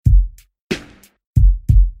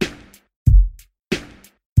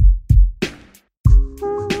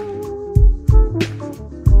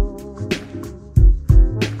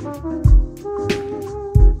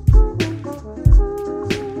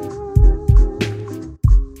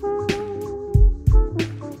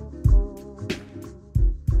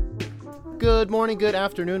Good morning, good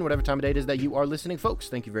afternoon, whatever time of day it is that you are listening, folks.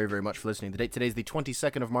 Thank you very, very much for listening. The date today is the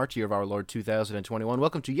 22nd of March, year of our Lord 2021.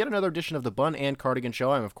 Welcome to yet another edition of the Bun and Cardigan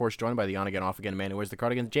Show. I'm, of course, joined by the on-again, off-again man who wears the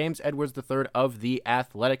cardigan, James Edwards III of The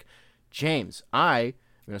Athletic. James, I'm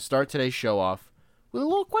going to start today's show off with a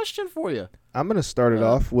little question for you. I'm going to start it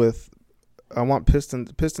off with, I want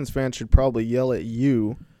Pistons fans should probably yell at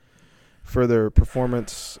you for their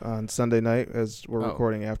performance on Sunday night, as we're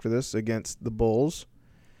recording after this, against the Bulls.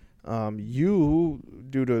 You,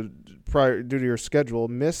 due to your schedule,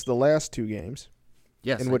 missed the last two games.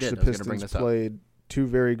 Yes, in which the Pistons played two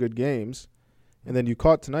very good games, and then you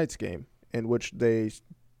caught tonight's game, in which they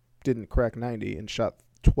didn't crack 90 and shot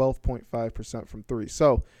 12.5% from three.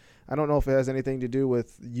 So I don't know if it has anything to do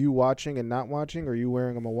with you watching and not watching, or you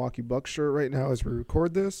wearing a Milwaukee Bucks shirt right now as we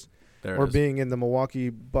record this, or being in the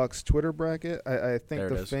Milwaukee Bucks Twitter bracket. I think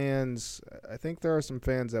the fans. I think there are some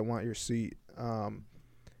fans that want your seat.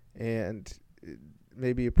 And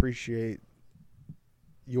maybe appreciate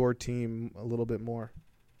your team a little bit more.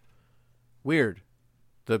 Weird.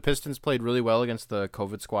 The Pistons played really well against the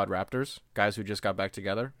COVID squad Raptors, guys who just got back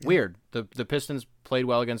together. Yeah. Weird. The Pistons played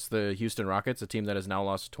well against the Houston Rockets, a team that has now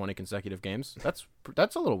lost 20 consecutive games. That's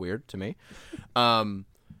a little weird to me.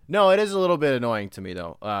 No, it is a little bit annoying to me,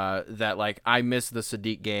 though, that, like, I missed the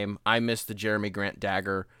Sadiq game. I missed the Jeremy Grant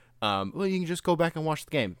dagger. Well, you can just go back and watch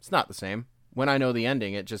the game. It's not the same. When I know the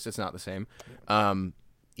ending, it's not the same. The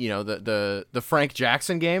Frank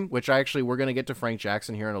Jackson game, which we're going to get to Frank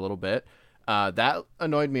Jackson here in a little bit. That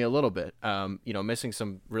annoyed me a little bit. Missing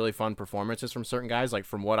some really fun performances from certain guys. Like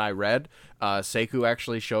from what I read, Sekou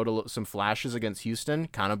actually showed some flashes against Houston.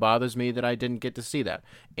 Kind of bothers me that I didn't get to see that.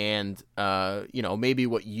 And, maybe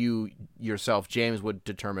what you yourself, James, would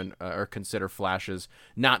determine or consider flashes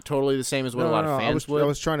not totally the same as what a lot of fans would. I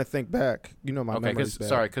was trying to think back. My memory's bad.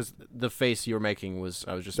 Sorry, because the face you were making was,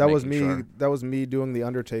 I was just That was me. Sure. That was me doing the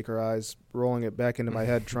Undertaker eyes, rolling it back into my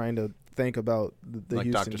head, trying to think about the like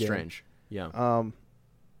Houston Doctor game. Strange. Yeah.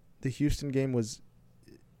 The Houston game was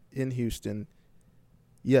in Houston.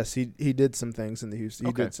 Yes, he did some things in the Houston.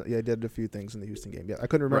 He did a few things in the Houston game. Yeah, I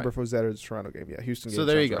couldn't remember if it was that or the Toronto game. Yeah, Houston game. So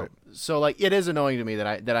there you go. Right. So like, it is annoying to me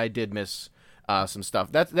that I did miss some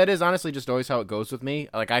stuff. That is honestly just always how it goes with me.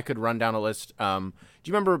 Like I could run down a list. Do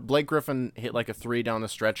you remember Blake Griffin hit like a 3 down the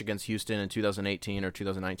stretch against Houston in 2018 or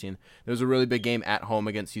 2019? There was a really big game at home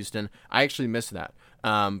against Houston. I actually missed that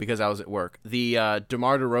because I was at work. The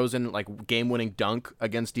DeMar DeRozan like game-winning dunk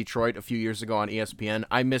against Detroit a few years ago on ESPN,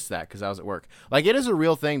 I missed that because I was at work. Like it is a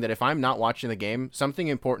real thing that if I'm not watching the game, something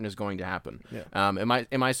important is going to happen. Yeah.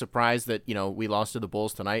 Am I surprised that we lost to the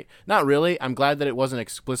Bulls tonight? Not really. I'm glad that it wasn't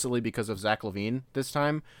explicitly because of Zach LaVine this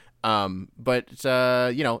time. But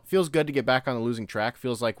feels good to get back on the losing track.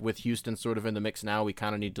 Feels like with Houston sort of in the mix now, we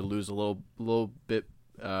kind of need to lose a little bit.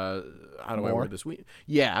 How do I word this?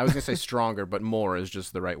 Yeah, I was gonna say stronger, but more is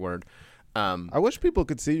just the right word. I wish people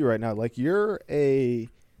could see you right now. Like you're a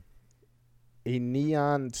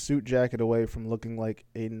neon suit jacket away from looking like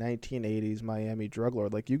a 1980s Miami drug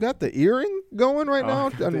lord. Like you got the earring going right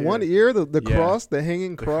now on one ear, the cross, the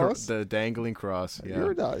hanging cross, the dangling cross. Yeah,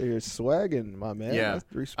 you're swagging, my man. Yeah,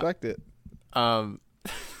 respect it.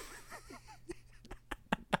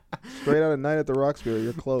 Straight out of Night at the Roxbury,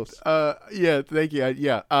 you're close. Yeah, thank you.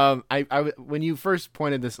 I when you first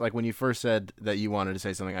pointed this, like when you first said that you wanted to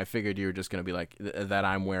say something, I figured you were just going to be like that.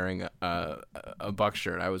 I'm wearing a Buck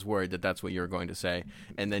shirt. I was worried that that's what you were going to say,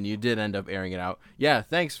 and then you did end up airing it out. Yeah,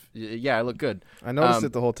 thanks. Yeah, I look good. I noticed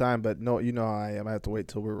it the whole time, but no, how I am. I have to wait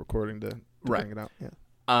till we're recording to bring it out.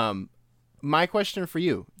 Yeah. My question for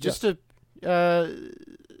you, just to.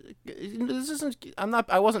 This isn't.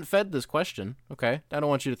 I wasn't fed this question. Okay, I don't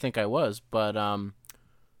want you to think I was. But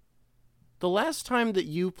the last time that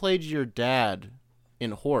you played your dad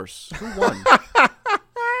in horse, who won?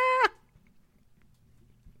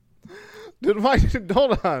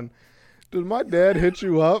 Hold on? Did my dad hit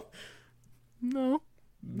you up? No.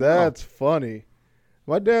 That's funny.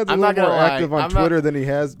 My dad's a little more active on Twitter than he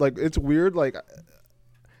has. Like it's weird. Like.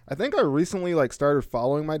 I think I recently started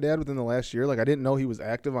following my dad within the last year. Like I didn't know he was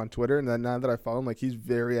active on Twitter, and then now that I follow him, he's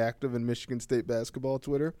very active in Michigan State basketball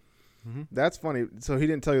Twitter. Mm-hmm. That's funny. So he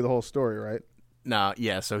didn't tell you the whole story, right? No,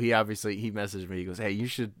 yeah. So he messaged me. He goes, "Hey, you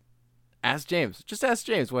should ask James. Just ask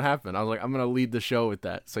James what happened." I was like, "I'm gonna lead the show with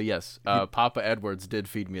that." So yes, Papa Edwards did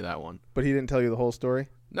feed me that one. But he didn't tell you the whole story?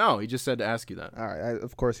 No, he just said to ask you that. All right.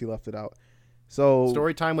 Of course, he left it out. So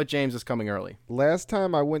story time with James is coming early. Last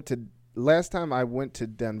time I went to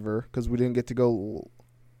Denver because we didn't get to go.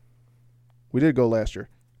 We did go last year,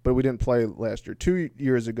 but we didn't play last year. 2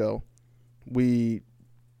 years ago, we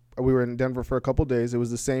were in Denver for a couple days. It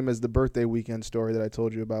was the same as the birthday weekend story that I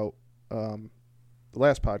told you about the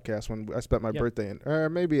last podcast when I spent my birthday in, or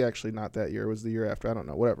maybe actually not that year. It was the year after. I don't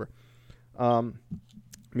know. Whatever.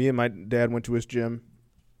 Me and my dad went to his gym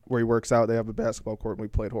where he works out. They have a basketball court, and we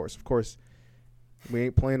played horse. Of course, we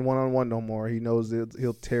ain't playing one-on-one no more. He knows that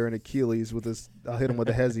he'll tear an Achilles with his. I'll hit him with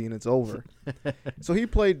a hezzy, and it's over. So he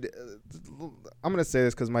played. I'm going to say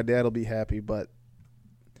this because my dad will be happy, but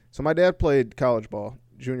so my dad played college ball,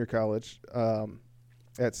 junior college,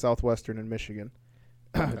 at Southwestern in Michigan.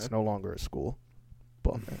 Okay. It's no longer a school.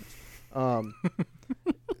 Bum ass.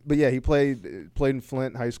 But yeah, he played in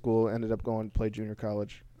Flint high school. Ended up going to play junior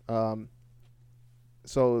college.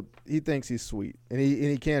 So he thinks he's sweet, and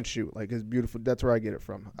he can shoot. Like, his beautiful. That's where I get it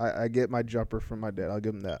from. I get my jumper from my dad. I'll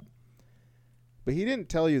give him that. But he didn't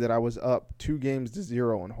tell you that I was up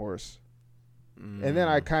 2-0 in horse, and then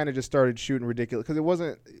I kind of just started shooting ridiculous because it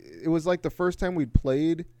wasn't. It was like the first time we'd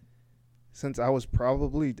played since I was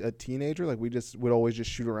probably a teenager. Like, we just would always just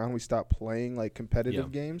shoot around. We stopped playing like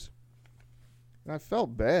competitive games, and I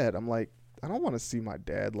felt bad. I'm like, I don't want to see my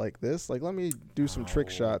dad like this. Like, let me do some trick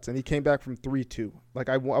shots. And he came back from 3-2. Like,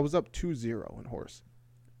 I was up 2-0 in horse.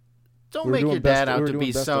 Don't make your dad out to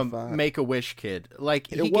be some Make-A-Wish kid. Like,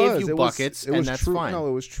 he gave you buckets, and that's fine. No,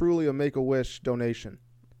 it was truly a Make-A-Wish donation.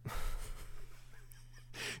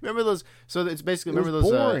 Remember those? So it's basically, remember those?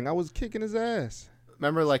 Boring. I was kicking his ass.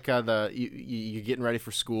 Remember, like, you're getting ready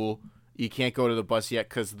for school. You can't go to the bus yet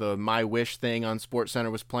because the My Wish thing on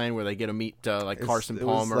SportsCenter was playing, where they get to meet Carson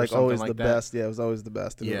Palmer or something like that. Best. Yeah, it was always the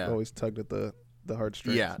best. It always tugged at the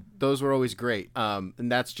heartstrings. Yeah, those were always great.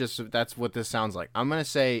 And that's what this sounds like. I'm gonna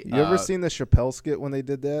say. You ever seen the Chappelle skit when they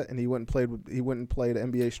did that, and he went and played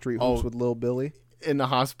NBA Street Hoops with Lil Billy in the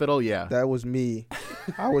hospital? Yeah, that was me.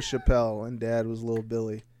 I was Chappelle, and Dad was Lil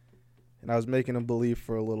Billy, and I was making him believe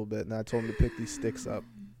for a little bit, and I told him to pick these sticks up.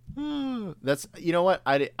 That's, you know what,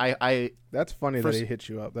 I that's funny that he hit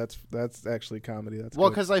you up. That's actually comedy. That's well,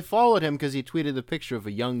 because I followed him because he tweeted a picture of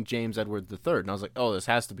a young James Edwards III, and I was like, oh, this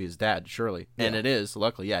has to be his dad, surely. And it is.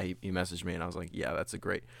 Luckily, yeah, he messaged me, and I was like, yeah, that's a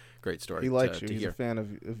great story. He likes you. He's a fan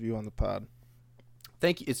of you on the pod.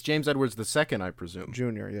 Thank you. It's James Edwards II, I presume.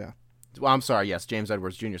 Junior, yeah. Well, I'm sorry. Yes, James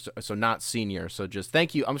Edwards Jr. So not senior. So just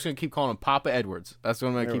thank you. I'm just gonna keep calling him Papa Edwards. That's what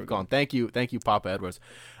I'm gonna keep calling. Thank you, Papa Edwards.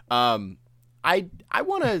 I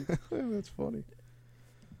want to. That's funny.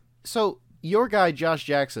 So your guy Josh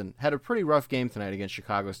Jackson had a pretty rough game tonight against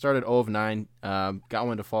Chicago. Started 0 of 9. Got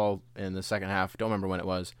one to fall in the second half. Don't remember when it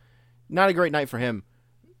was. Not a great night for him.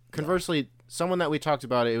 Conversely, someone that we talked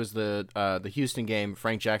about, it was the Houston game.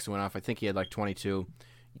 Frank Jackson went off. I think he had like 22.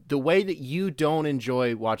 The way that you don't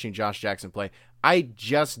enjoy watching Josh Jackson play, I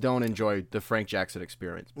just don't enjoy the Frank Jackson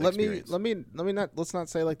experience. Let's not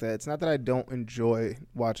say it like that. It's not that I don't enjoy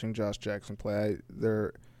watching Josh Jackson play.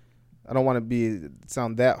 I don't want to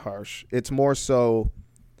sound that harsh. It's more so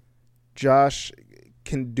Josh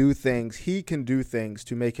can do things. He can do things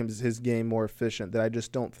to make his game more efficient that I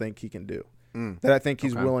just don't think he can do. That I think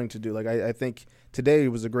he's willing to do. Like I think today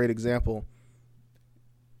was a great example.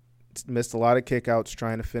 Missed a lot of kickouts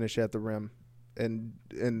trying to finish at the rim. And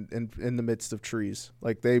in the midst of trees,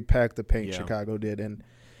 like they packed the paint. Chicago did, and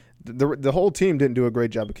the whole team didn't do a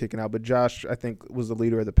great job of kicking out. But Josh, I think, was the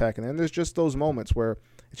leader of the pack. And then there's just those moments where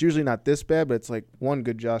it's usually not this bad, but it's like one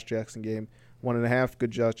good Josh Jackson game, 1.5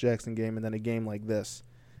 good Josh Jackson game, and then a game like this.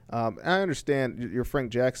 I understand your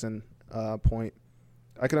Frank Jackson point.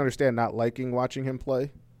 I can understand not liking watching him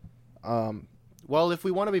play. Well, if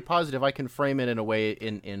we want to be positive, I can frame it in a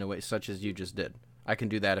way such as you just did. I can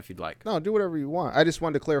do that if you'd like. No, do whatever you want. I just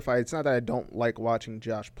wanted to clarify. It's not that I don't like watching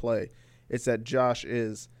Josh play. It's that Josh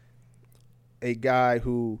is a guy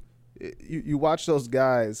who you watch those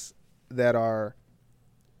guys that are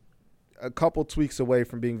a couple tweaks away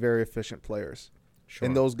from being very efficient players. Sure.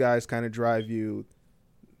 And those guys kind of drive you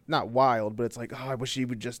not wild, but it's like, oh, I wish he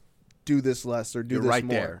would just do this less or do this right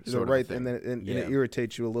more. There, sort right there, and it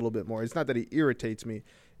irritates you a little bit more. It's not that he irritates me.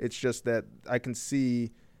 It's just that I can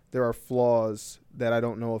see there are flaws that I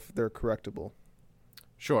don't know if they're correctable.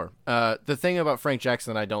 Sure. The thing about Frank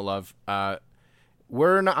Jackson that I don't love, I'm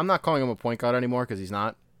not calling him a point guard anymore because he's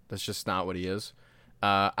not. That's just not what he is.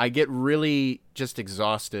 I get really just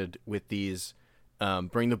exhausted with these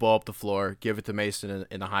bring the ball up the floor, give it to Mason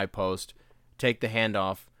in the high post, take the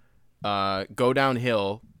handoff, go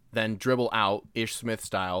downhill, then dribble out, Ish Smith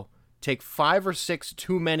style, take 5 or 6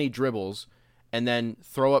 too many dribbles, and then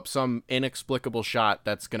throw up some inexplicable shot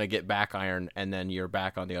that's going to get back iron, and then you're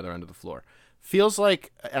back on the other end of the floor. Feels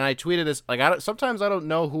like, and I tweeted this, like sometimes I don't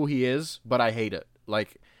know who he is, but I hate it.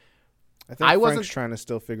 Like, I think Frank's trying to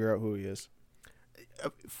still figure out who he is.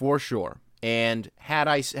 For sure. And had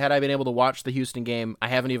I been able to watch the Houston game, I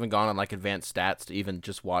haven't even gone on like advanced stats to even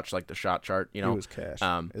just watch like the shot chart. You know, it was cash.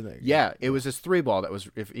 It was his 3-ball that was.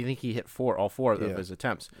 If you think he hit all four of his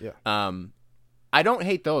attempts. Yeah. I don't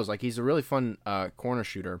hate those. Like he's a really fun corner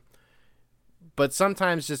shooter. But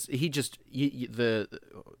sometimes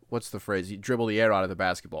what's the phrase? You dribble the air out of the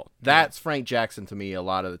basketball. That's Frank Jackson to me a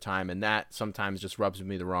lot of the time, and that sometimes just rubs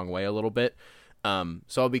me the wrong way a little bit. So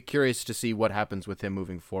I'll be curious to see what happens with him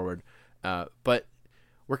moving forward. But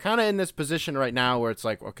we're kind of in this position right now where it's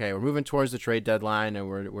like, okay, we're moving towards the trade deadline, and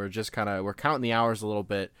we're just we're counting the hours a little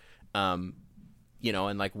bit. You know,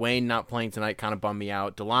 and like Wayne not playing tonight kind of bummed me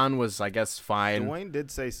out. DeLon was, I guess, fine. Dwayne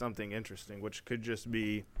did say something interesting, which could just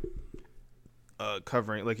be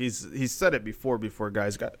covering. Like he's said it before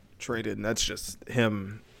guys got traded, and that's just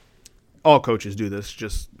him. All coaches do this,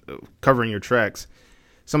 just covering your tracks.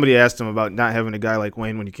 Somebody asked him about not having a guy like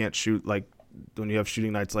Wayne when you can't shoot, like when you have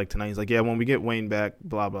shooting nights like tonight. He's like, yeah, when we get Wayne back,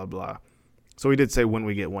 blah, blah, blah. So he did say when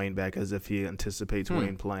we get Wayne back, as if he anticipates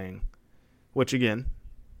Wayne playing, which again,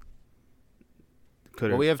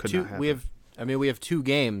 we have 2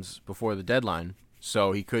 games before the deadline,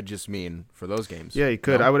 so he could just mean for those games. Yeah, he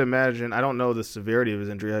could. No? I would imagine. I don't know the severity of his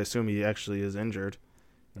injury. I assume he actually is injured.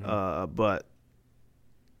 But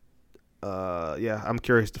I'm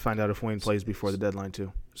curious to find out if Wayne plays before the deadline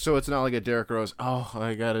too. So it's not like a Derrick Rose. Oh,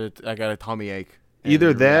 I got a tummy ache.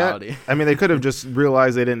 Either that. I mean, they could have just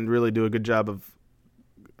realized they didn't really do a good job of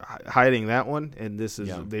hiding that one, and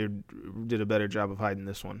they did a better job of hiding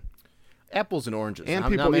this one. Apples and oranges. And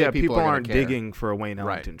people aren't digging for a Wayne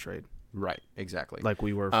Ellington trade. Right, exactly. Like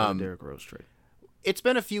we were for the Derrick Rose trade. It's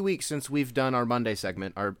been a few weeks since we've done our Monday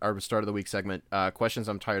segment, our start of the week segment, questions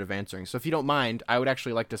I'm tired of answering. So if you don't mind, I would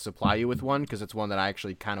actually like to supply you with one because it's one that I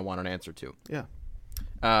actually kind of want an answer to. Yeah.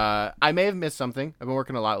 I may have missed something. I've been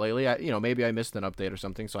working a lot lately. Maybe I missed an update or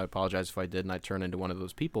something, so I apologize if I did and I turn into one of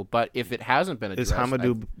those people. But if it hasn't been addressed... Is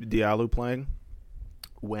Hamidou Diallo playing?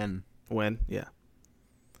 When? Yeah.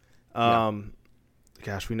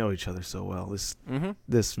 Gosh, we know each other so well.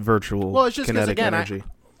 This virtual kinetic energy.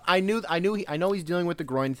 I know he's dealing with the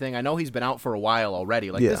groin thing. I know he's been out for a while already.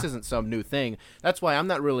 This isn't some new thing. That's why I'm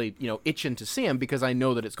not really, itching to see him because I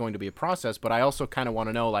know that it's going to be a process, but I also kind of want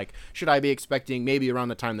to know, should I be expecting maybe around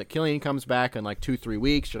the time that Killian comes back in 2-3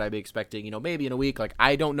 weeks? Should I be expecting, maybe in a week?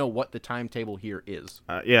 I don't know what the timetable here is.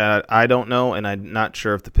 I don't know, and I'm not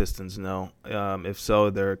sure if the Pistons know. If so,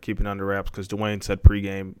 they're keeping under wraps because Dwayne said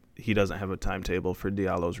pregame he doesn't have a timetable for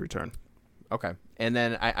Diallo's return. Okay. And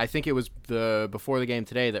then I think it was before the game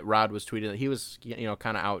today that Rod was tweeting that he was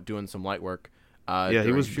kind of out doing some light work.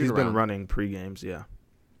 He's been running pre-games, yeah.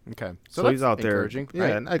 Okay. So he's out there. Yeah,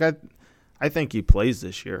 right? And I think he plays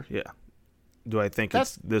this year, yeah. Do I think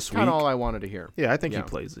it's this week? That's kind of all I wanted to hear. Yeah, I think he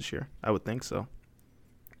plays this year. I would think so.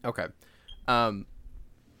 Okay.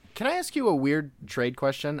 Can I ask you a weird trade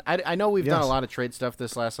question? I know we've done a lot of trade stuff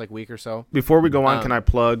this last week or so. Before we go on, can I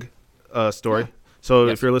plug a story? Yeah. So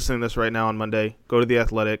if you're listening to this right now on Monday, go to The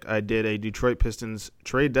Athletic. I did a Detroit Pistons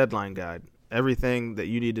trade deadline guide. Everything that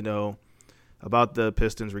you need to know about the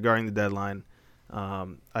Pistons regarding the deadline. I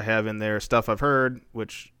have in there stuff I've heard,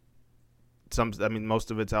 which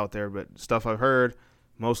most of it's out there, but stuff I've heard,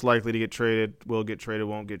 most likely to get traded, will get traded,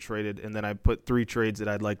 won't get traded. And then I put 3 trades that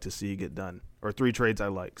I'd like to see get done, or 3 trades I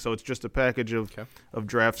like. So it's just a package of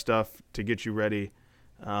draft stuff to get you ready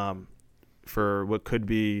for what could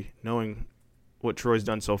be, knowing what Troy's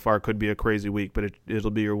done so far, could be a crazy week, but it'll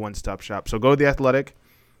be your one-stop shop. So go to The Athletic,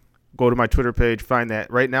 go to my Twitter page, find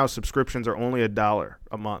that. Right now, subscriptions are only $1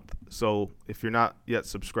 a month. So if you're not yet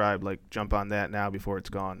subscribed, jump on that now before it's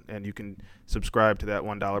gone, and you can subscribe to that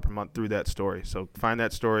 $1 per month through that story. So find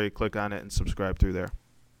that story, click on it, and subscribe through there.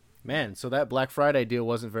 Man, so that Black Friday deal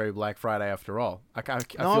wasn't very Black Friday after all.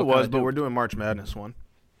 No, it was, but we're doing March Madness one.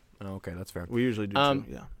 Oh, okay, that's fair. We usually do too,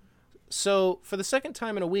 yeah. So, for the second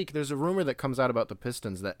time in a week, there's a rumor that comes out about the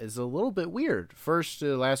Pistons that is a little bit weird. First,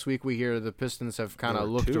 last week we hear the Pistons have kind of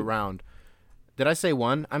looked around. Did I say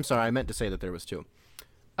 1? I'm sorry, I meant to say that there was 2.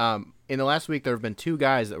 In the last week, there have been 2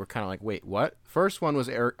 guys that were kind of like, wait, what? First one was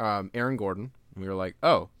Aaron Gordon. We were like,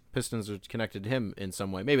 oh, Pistons are connected to him in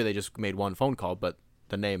some way. Maybe they just made 1 phone call, but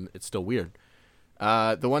the name, it's still weird.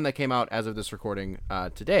 The one that came out as of this recording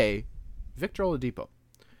today, Victor Oladipo.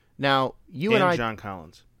 Now, you and I... John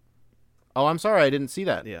Collins. Oh, I'm sorry. I didn't see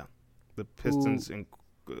that. Yeah. The Pistons,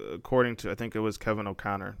 according to, I think it was Kevin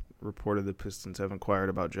O'Connor, reported the Pistons have inquired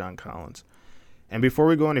about John Collins. And before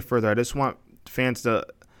we go any further, I just want fans to...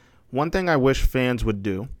 One thing I wish fans would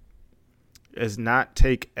do is not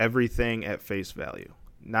take everything at face value.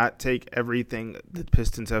 Not take everything the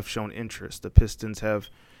Pistons have shown interest, the Pistons have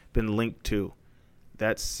been linked to.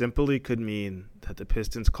 that simply could mean that the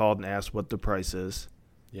Pistons called and asked what the price is.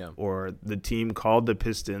 Yeah. Or the team called the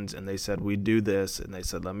Pistons and they said, we do this. And they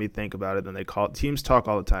said, let me think about it. Then they called. Teams talk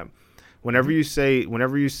all the time. Whenever you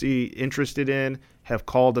see interested in, have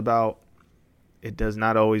called about, it does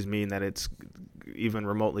not always mean that it's even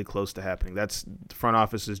remotely close to happening. That's the front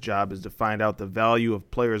office's job, is to find out the value of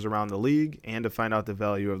players around the league and to find out the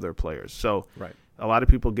value of their players. So right. A lot of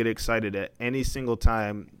people get excited at any single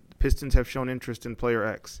time Pistons have shown interest in player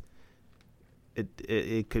X.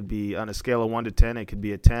 It could be on a scale of 1 to 10. It could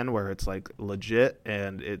be a 10 where it's like legit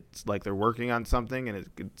and it's like they're working on something and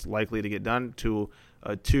it's likely to get done, to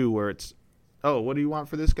a 2 where it's, oh, what do you want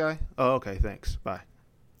for this guy? Oh, okay, thanks, bye.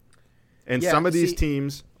 And some of these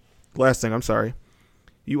teams, last thing, I'm sorry,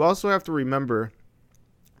 you also have to remember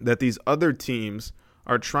that these other teams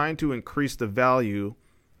are trying to increase the value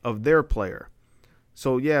of their player.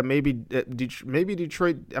 So, yeah, maybe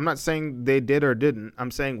Detroit, I'm not saying they did or didn't. I'm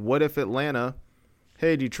saying, what if Atlanta,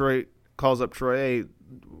 hey, Detroit calls up Troy, hey,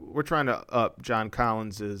 we're trying to up John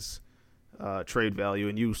Collins's trade value.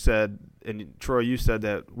 And you said, and Troy, you said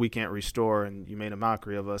that we can't restore and you made a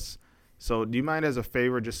mockery of us. So do you mind, as a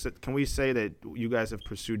favor, can we say that you guys have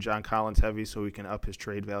pursued John Collins heavy so we can up his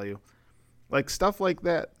trade value? Like, stuff like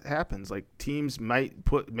that happens. Like, teams might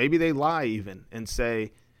maybe they lie even and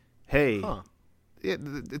say, hey,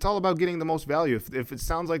 it's all about getting the most value. If it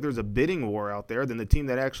sounds like there's a bidding war out there, then the team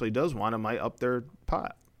that actually does want him might up their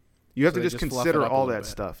pot. You have to just consider all that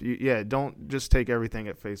stuff. Don't just take everything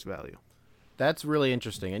at face value. That's really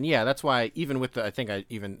interesting. And, yeah, that's why even with I think I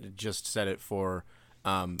even just said it for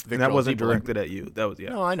Victor and that wasn't Oladipo. directed at you. That was, yeah.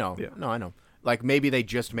 No, I know. Yeah. No, I know. Like, maybe they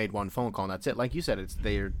just made one phone call and that's it. Like you said,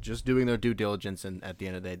 they're just doing their due diligence, and at the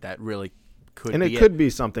end of the day, that really could be it. And it could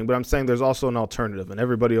be something, but I'm saying there's also an alternative, and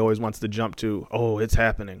everybody always wants to jump to, oh, it's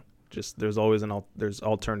happening. Just there's always there's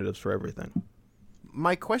alternatives for everything.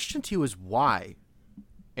 My question to you is why?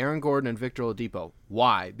 Aaron Gordon and Victor Oladipo.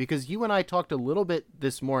 Why? Because you and I talked a little bit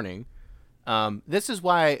this morning. This is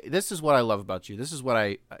what I love about you. This is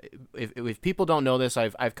what if people don't know this,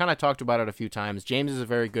 I've kind of talked about it a few times. James is a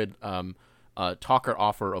very good talker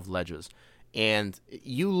offer of ledges. And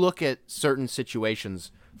you look at certain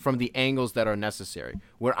situations from the angles that are necessary,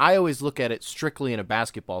 where I always look at it strictly in a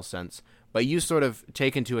basketball sense, but you sort of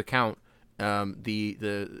take into account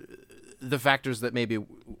the factors that maybe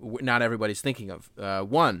not everybody's thinking of.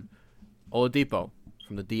 One, Oladipo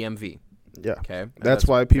from the DMV. Yeah. Okay. That's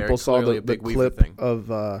why people saw the clip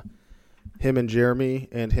of him and Jeremy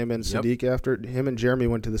and him and Sadiq after. Him and Jeremy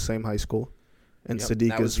went to the same high school, and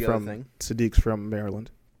Sadiq's from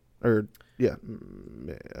Maryland. Or, yeah.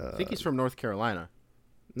 I think he's from North Carolina.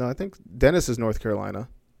 No, I think Dennis is North Carolina.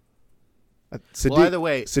 Well, either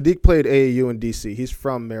way, Sadiq played AAU in D.C. He's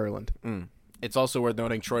from Maryland. It's also worth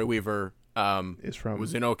noting Troy Weaver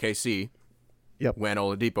was in OKC when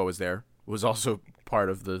Oladipo was there. Was also part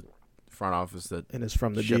of the front office that and is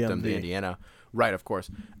from the shipped DMV. them to Indiana. Right, of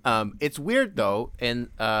course. It's weird, though, and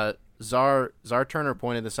Czar Turner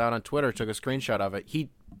pointed this out on Twitter, took a screenshot of it.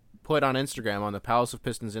 He put on Instagram, on the Palace of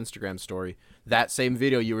Pistons Instagram story, that same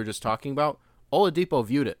video you were just talking about. Oladipo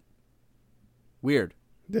viewed it. Weird.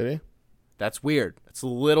 Did he? That's weird. That's a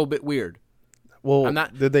little bit weird. Well,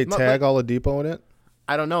 did they tag Oladipo in it?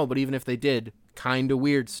 I don't know, but even if they did, kind of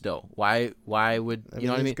weird still. Why would, you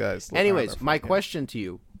know what I mean? Anyways, my question to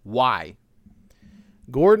you, why?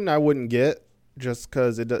 Gordon I wouldn't get, just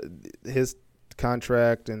because his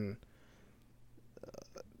contract and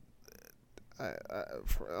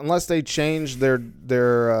unless they change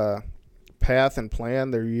their path and plan,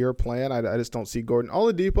 their year plan, I just don't see Gordon.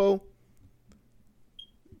 Oladipo,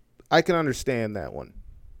 I can understand that one.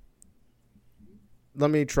 Let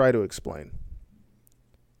me try to explain.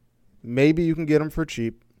 Maybe you can get him for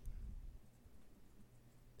cheap.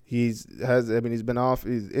 He's been off.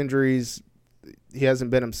 He's injuries. He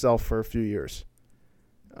hasn't been himself for a few years.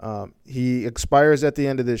 He expires at the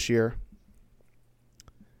end of this year.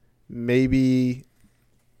 Maybe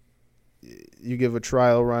you give a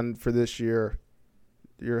trial run for this year.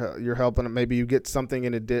 You're helping him. Maybe you get something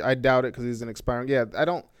in it. I doubt it because he's an expiring. Yeah,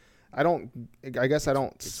 I guess I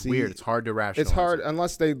don't see. It's weird. It's hard to rationalize. It's hard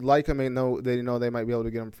unless they like him and they know they might be able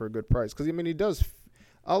to get him for a good price. Because he does.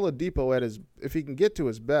 Oladipo if he can get to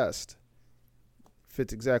his best,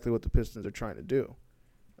 fits exactly what the Pistons are trying to do.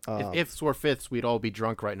 If ifs were fifths, we'd all be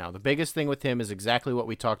drunk right now. The biggest thing with him is exactly what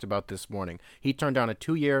we talked about this morning. He turned down a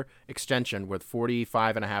 2-year extension worth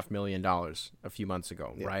 $45.5 million a few months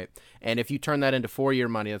ago, right? And if you turn that into 4-year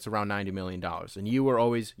money, that's around $90 million. And you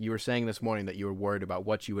were saying this morning that you were worried about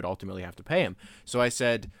what you would ultimately have to pay him. So I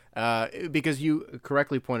said, because you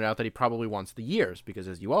correctly pointed out that he probably wants the years, because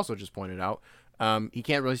as you also just pointed out, He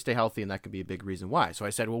can't really stay healthy, and that could be a big reason why. So I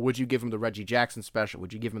said, well, would you give him the Reggie Jackson special?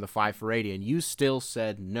 Would you give him the 5 for 80? And you still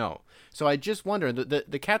said no. So I just wonder,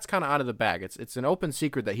 the cat's kind of out of the bag. It's an open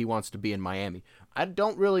secret that he wants to be in Miami. I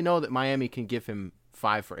don't really know that Miami can give him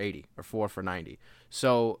 5 for 80 or 4 for 90.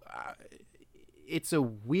 So it's a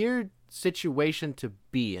weird situation to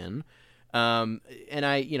be in. And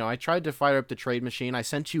I tried to fire up the trade machine. I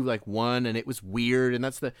sent you like one, and it was weird. And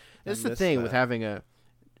that's the thing with having a.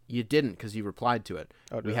 You didn't, because you replied to it.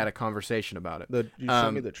 Oh, we had a conveation about it. You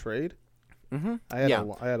sent me the trade? Mm-hmm.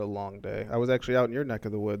 I had a long day. I was actually out in your neck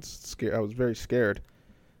of the woods. Scared. I was very scared.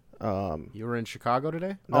 You were in Chicago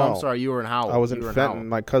today? No, I'm sorry. You were in Howell. I was in Fenton.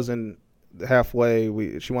 My cousin,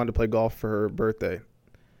 halfway, she wanted to play golf for her birthday.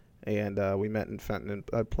 And we met in Fenton, and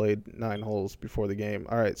I played 9 holes before the game.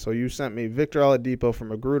 All right, so you sent me Victor Oladipo from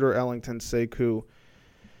Magruder, Ellington, Sekou,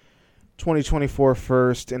 2024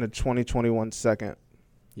 first, and a 2021 second.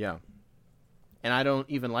 Yeah. And I don't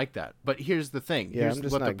even like that. But here's the thing. Yeah, Here's I'm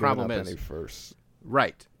just what not the problem giving up is. any firsts.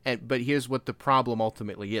 Right. But here's what the problem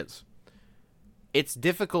ultimately is. It's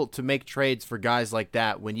difficult to make trades for guys like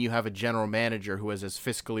that when you have a general manager who is as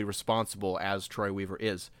fiscally responsible as Troy Weaver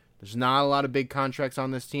is. There's not a lot of big contracts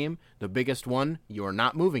on this team. The biggest one, you're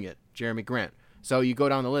not moving it, Jeremy Grant. So you go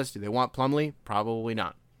down the list. Do they want Plumlee? Probably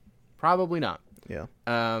not. Probably not. Yeah.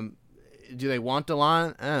 Do they want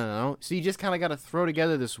DeLon? I don't know. So you just kind of got to throw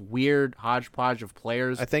together this weird hodgepodge of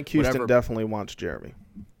players. I think Houston definitely wants Jeremy.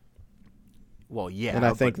 Well, yeah. And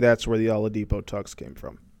I think that's where the Oladipo talks came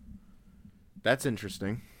from. That's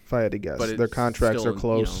interesting. If I had to guess. But their contracts are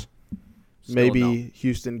close. Maybe no.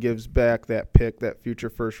 Houston gives back that pick, that future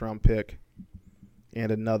first-round pick,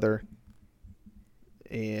 and another.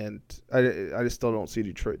 And I just still don't see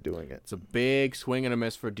Detroit doing it. It's a big swing and a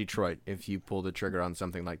miss for Detroit if you pull the trigger on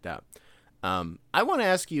something like that. I want to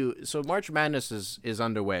ask you, so March Madness is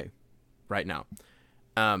underway right now.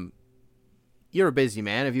 You're a busy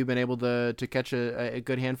man. Have you been able to catch a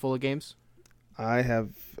good handful of games? I have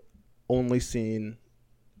only seen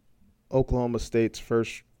Oklahoma State's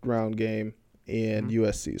first-round game and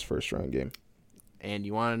USC's first-round game. And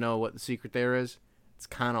you want to know what the secret there is? It's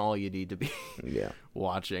kind of all you need to be yeah.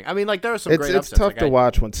 watching. I mean, like, there are some great upsets. It's tough to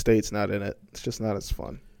watch when State's not in it. It's just not as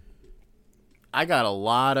fun. I got a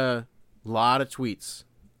lot of tweets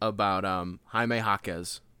about Jaime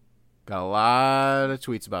Jaquez. Got a lot of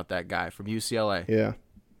tweets about that guy from UCLA. Yeah.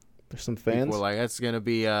 There's some fans. People were like, that's going to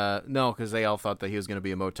be no, because they all thought that he was going to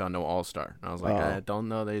be a Motown No All-Star. And I was like, I don't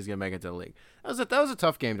know that he's going to make it to the league. That was a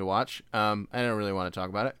tough game to watch. I didn't really want to talk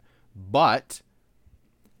about it. But,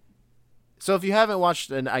 so if you haven't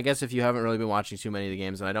watched, and I guess if you haven't really been watching too many of the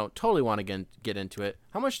games, and I don't totally want to get into it,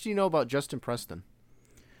 how much do you know about Justin Preston?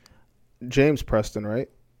 James Preston, right?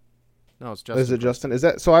 No, it's Justin. Is it Justin? Is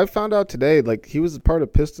that so? I found out today, like he was a part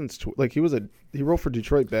of Pistons. Like he wrote for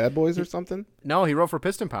Detroit Bad Boys or something. No, he wrote for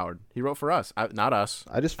Piston Powered. He wrote for us, not us.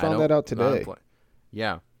 I just found that out today.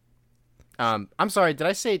 Yeah. I'm sorry. Did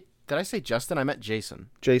I say Justin? I meant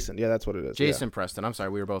Jason. Jason, yeah, that's what it is. Jason Preston. I'm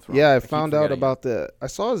sorry, we were both wrong. Yeah, I found out about I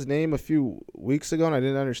saw his name a few weeks ago, and I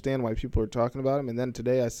didn't understand why people were talking about him. And then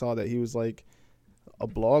today I saw that he was like a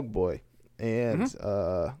blog boy, and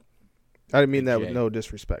I didn't mean that with no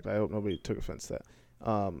disrespect. I hope nobody took offense to that.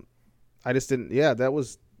 I just didn't. Yeah, that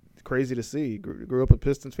was crazy to see. Grew up a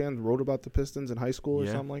Pistons fan, wrote about the Pistons in high school or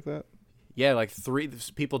something like that. Yeah, like 3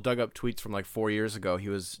 people dug up tweets from like 4 years ago. He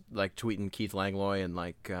was like tweeting Keith Langlois and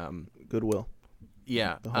like Goodwill.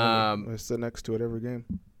 Yeah, I sit next to it every game.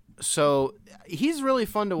 So he's really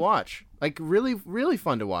fun to watch. Like really, really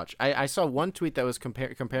fun to watch. I saw one tweet that was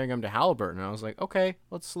comparing him to Halliburton, and I was like, okay,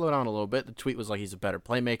 let's slow down a little bit. The tweet was like, he's a better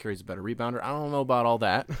playmaker, he's a better rebounder. I don't know about all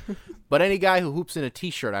that, but any guy who hoops in a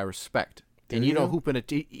t-shirt, I respect. And you don't hoop in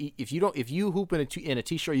if you hoop in a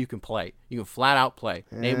t-shirt, you can play. You can flat out play.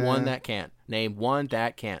 Name one that can't. Name one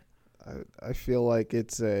that can't. I feel like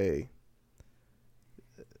it's either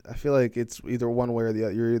one way or the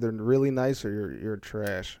other. You're either really nice or you're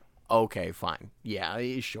trash. Okay, fine. Yeah,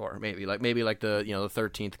 sure. Maybe like the the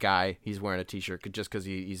 13th guy. He's wearing a t-shirt just because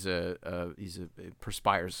he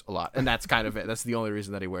perspires a lot, and that's kind of it. That's the only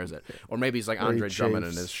reason that he wears it. Or maybe he's like Andre Drummond,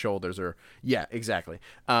 and his shoulders are exactly.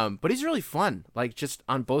 But he's really fun. Like just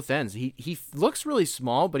on both ends. He looks really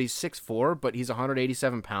small, but he's 6'4", but he's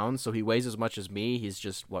 187 pounds, so he weighs as much as me. He's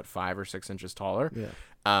just 5 or 6 inches taller. Yeah.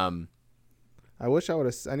 I wish I would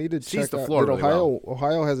have. I need to check the out. floor really well.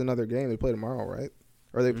 Ohio has another game. They play tomorrow, right?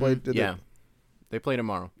 Or they played? They play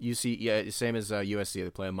tomorrow. UC, same as USC. They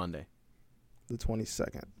play on Monday. The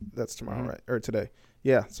 22nd. That's tomorrow, right? Or today.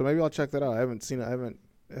 Yeah. So maybe I'll check that out. I haven't seen it. I haven't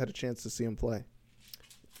had a chance to see him play.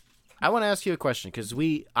 I want to ask you a question because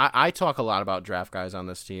I talk a lot about draft guys on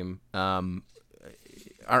this team.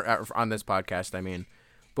 on this podcast, I mean.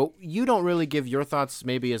 But you don't really give your thoughts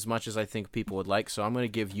maybe as much as I think people would like, so I'm going to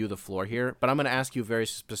give you the floor here. But I'm going to ask you a very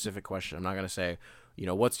specific question. I'm not going to say,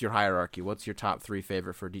 what's your hierarchy? What's your top 3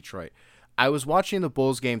 favorite for Detroit? I was watching the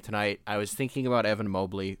Bulls game tonight. I was thinking about Evan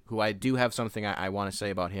Mobley, who I do have something I want to say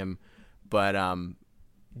about him. But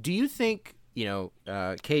do you think,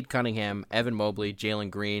 Cade Cunningham, Evan Mobley, Jalen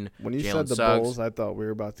Green, when you Jalen said the Suggs, Bulls, I thought we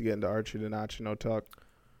were about to get into Archie DiNacino talk.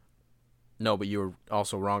 No, but you were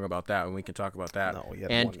also wrong about that, and we can talk about that. No,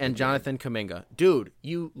 and Jonathan Kuminga. Dude,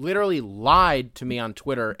 you literally lied to me on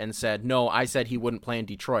Twitter and said, no, I said he wouldn't play in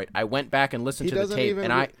Detroit. I went back and listened to the tape.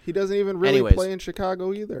 He doesn't even really play in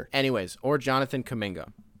Chicago either. Anyways, or Jonathan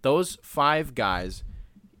Kuminga. Those 5 guys,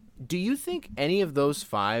 do you think any of those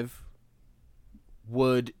 5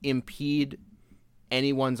 would impede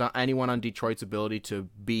anyone on Detroit's ability to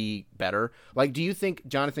be better? Like, do you think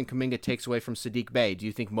Jonathan Kuminga takes away from Sadiq Bey? Do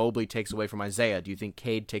you think Mobley takes away from Isaiah? Do you think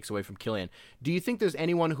Cade takes away from Killian? Do you think there's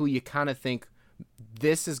anyone who you kind of think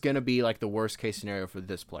this is going to be like the worst case scenario for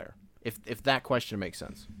this player? If that question makes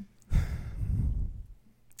sense.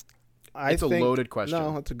 It's a loaded question.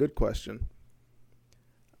 No, it's a good question.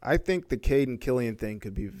 I think the Cade and Killian thing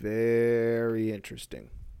could be very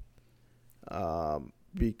interesting.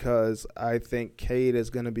 Because I think Cade is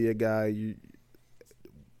going to be a guy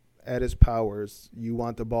at his powers. You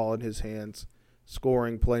want the ball in his hands,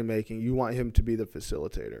 scoring, playmaking. You want him to be the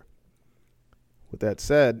facilitator. With that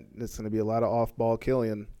said, it's going to be a lot of off-ball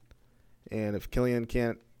Killian. And if Killian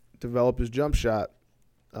can't develop his jump shot,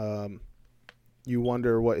 you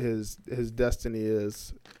wonder what his destiny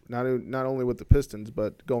is, not only with the Pistons,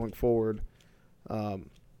 but going forward.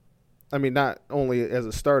 I mean, not only as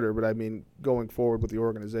a starter, but I mean going forward with the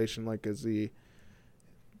organization, like as the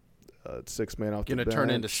 6th man off the bench. Gonna turn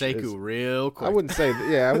into Sekou real quick. I wouldn't say,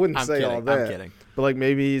 I wouldn't say kidding, all that. I'm kidding. But like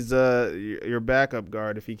maybe he's your backup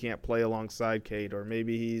guard if he can't play alongside Cade, or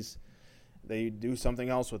maybe they do something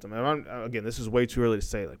else with him. And again, this is way too early to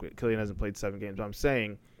say. Like Killian hasn't played 7 games. What I'm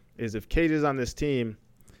saying is if Cade is on this team,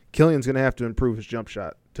 Killian's gonna have to improve his jump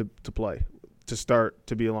shot to play, to start,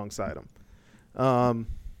 to be alongside him.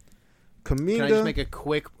 Kuminga, can I just make a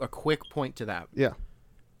quick point to that? Yeah.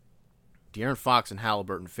 De'Aaron Fox and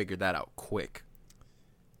Halliburton figured that out quick.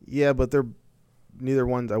 Yeah, but they're neither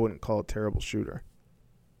one's I wouldn't call a terrible shooter.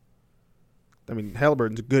 I mean,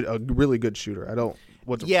 Halliburton's a really good shooter.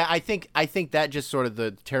 I think that just sort of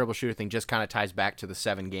the terrible shooter thing just kind of ties back to the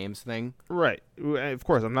 7 games thing. Right. Of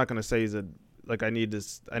course, I'm not going to say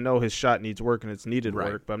I know his shot needs work and it's needed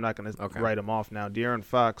work, but I'm not going to write him off now. De'Aaron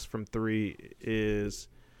Fox from 3 is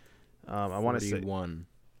I want to say 41.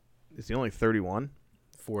 Is he only 31?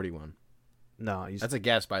 41. No, that's a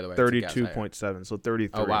guess, by the way. 32.7, so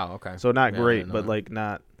 33. Oh wow, okay. So not great, but like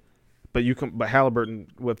not. But But Halliburton,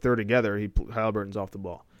 if they're together, Halliburton's off the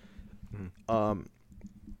ball. Mm-hmm.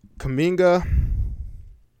 Kuminga,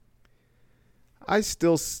 I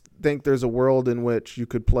still think there's a world in which you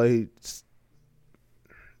could play.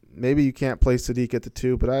 Maybe you can't play Sadiq at the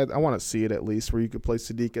 2, but I want to see it at least where you could play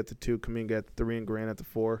Sadiq at the 2, Kuminga at the 3, and Grant at the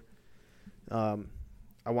 4.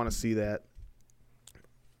 I want to see that.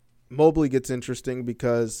 Mobley gets interesting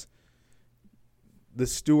because the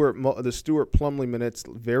Stewart Plumlee minutes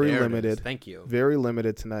very limited. Thank you. Very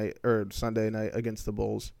limited tonight or Sunday night against the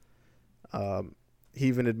Bulls. He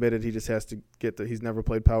even admitted he just has to he's never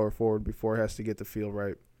played power forward before, has to get the feel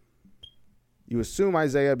right. You assume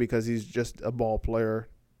Isaiah because he's just a ball player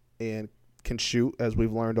and can shoot, as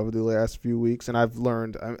we've learned over the last few weeks. And I've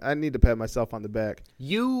learned I need to pat myself on the back.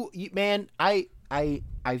 You man,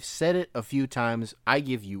 I've said it a few times. I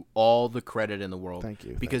give you all the credit in the world. Thank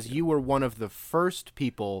you. Because you were one of the first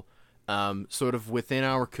people sort of within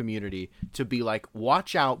our community to be like,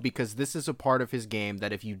 watch out, because this is a part of his game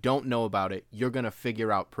that if you don't know about it, you're going to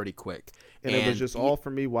figure out pretty quick. And it was just all for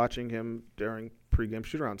me watching him during pregame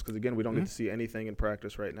shoot-arounds because, again, we don't get to see anything in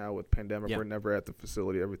practice right now with pandemic. Yeah. We're never at the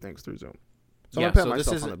facility. Everything's through Zoom. So Yeah, I'm going to so pat this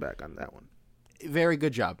myself is on the back on that one. Very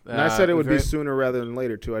good job. And I said it would be sooner rather than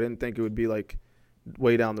later, too. I didn't think it would be, like,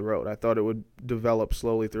 way down the road. I thought it would develop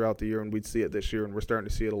slowly throughout the year, and we'd see it this year, and we're starting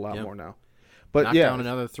to see it a lot more now. But knocked yeah, down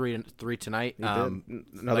another three tonight.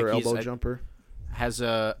 Another elbow jumper. Has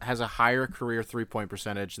a higher career 3-point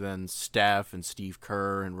percentage than Steph and Steve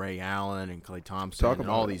Kerr and Ray Allen and Klay Thompson and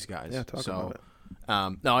all these guys. Yeah, talk about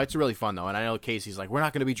it. No, it's really fun though, and I know Casey's like, we're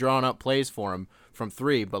not going to be drawing up plays for him from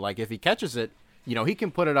 3, but like if he catches it, he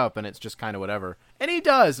can put it up, and it's just kind of whatever. And he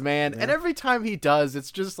does, man. Yeah. And every time he does,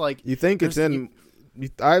 it's just like you think it's in.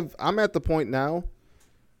 I'm at the point now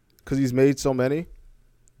because he's made so many.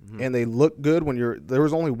 Mm-hmm. And they look good there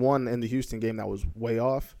was only one in the Houston game that was way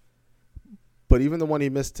off. But even the one he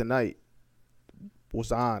missed tonight,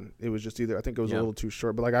 was on. It was just either I think it was a little too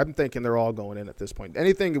short. But like I'm thinking they're all going in at this point.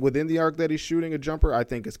 Anything within the arc that he's shooting a jumper, I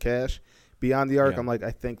think is cash. Beyond the arc, I'm like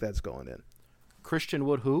I think that's going in. Christian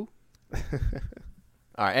Wood, who? All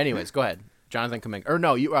right. Anyways, go ahead. Jonathan Kuminga. Or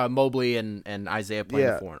no, you Mobley and Isaiah playing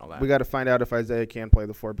the 4 and all that. We got to find out if Isaiah can play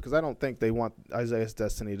the 4 because I don't think they want Isaiah's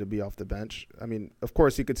destiny to be off the bench. I mean, of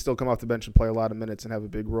course, he could still come off the bench and play a lot of minutes and have a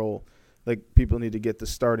big role. Like, people need to get the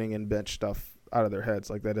starting and bench stuff out of their heads.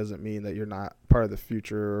 Like, that doesn't mean that you're not part of the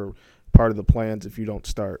future or part of the plans if you don't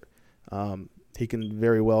start. He can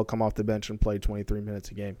very well come off the bench and play 23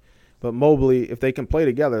 minutes a game. But Mobley, if they can play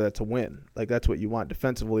together, that's a win. Like, that's what you want.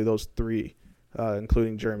 Defensively, those 3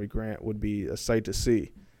 including Jeremy Grant, would be a sight to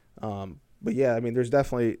see. But, yeah, I mean, there's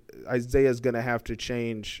definitely – Isaiah's going to have to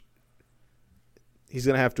change. He's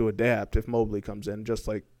going to have to adapt if Mobley comes in, just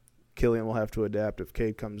like Killian will have to adapt if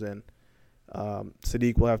Cade comes in.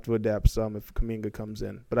 Sadiq will have to adapt some if Kuminga comes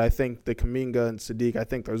in. But I think the Kuminga and Sadiq, I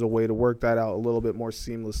think there's a way to work that out a little bit more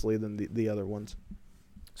seamlessly than the other ones.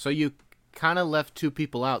 So you kind of left 2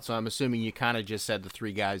 people out, so I'm assuming you kind of just said the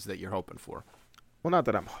 3 guys that you're hoping for. Well, not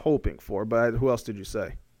that I'm hoping for, but who else did you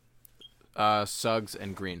say? Suggs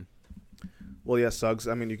and Green. Well, yeah, Suggs.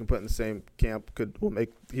 I mean, you can put in the same camp.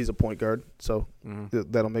 He's a point guard, so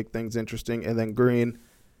that'll make things interesting. And then Green,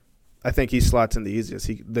 I think he slots in the easiest.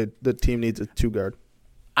 The team needs a 2 guard.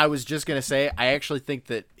 I was just gonna say, I actually think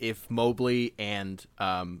that if Mobley and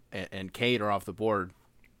Cade are off the board,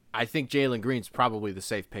 I think Jalen Green's probably the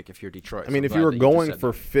safe pick if you're Detroit. I mean, if you were going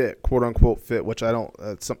for fit, quote-unquote fit, which I don't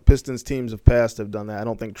some Pistons teams of past have done that. I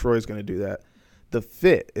don't think Troy's going to do that. The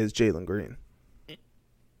fit is Jalen Green.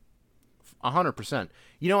 100%.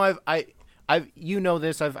 You know, I've you know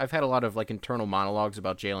this. I've had a lot of like internal monologues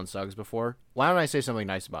about Jalen Suggs before. Why don't I say something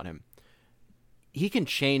nice about him? He can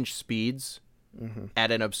change speeds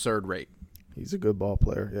at an absurd rate. He's a good ball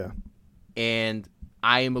player, yeah. And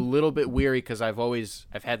I am a little bit weary because I've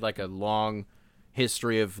had like a long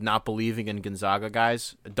history of not believing in Gonzaga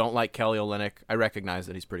guys. I don't like Kelly Olynyk. I recognize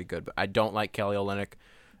that he's pretty good, but I don't like Kelly Olynyk.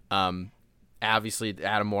 Obviously,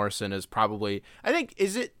 Adam Morrison is probably. I think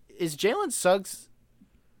is Jalen Suggs.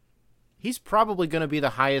 He's probably going to be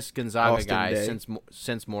the highest Gonzaga Austin guy Day.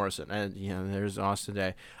 since Morrison. And there's Austin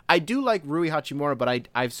Day. I do like Rui Hachimura, but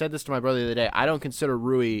I've said this to my brother the other day. I don't consider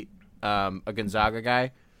Rui a Gonzaga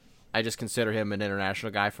guy. I just consider him an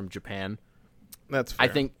international guy from Japan. That's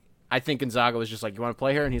fair. I think Gonzaga was just like, you want to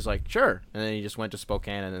play here? And he's like, sure. And then he just went to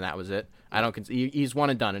Spokane, and then that was it. He's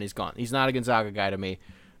one and done, and he's gone. He's not a Gonzaga guy to me.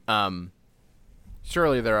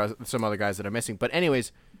 Surely there are some other guys that are missing. But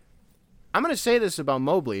anyways, I'm going to say this about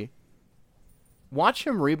Mobley. Watch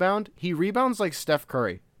him rebound. He rebounds like Steph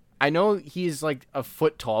Curry. I know he's like a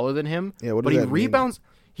foot taller than him, but he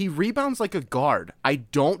rebounds like a guard. I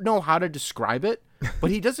don't know how to describe it.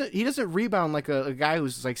 But he doesn't rebound like a guy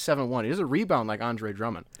who's like 7'1". He doesn't rebound like Andre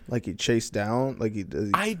Drummond. Like he chased down, like he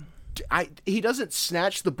does. He doesn't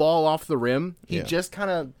snatch the ball off the rim. He just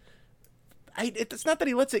kind of. It's not that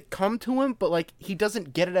he lets it come to him, but like he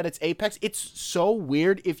doesn't get it at its apex. It's so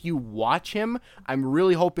weird if you watch him. I'm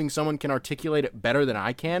really hoping someone can articulate it better than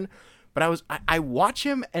I can. But I watch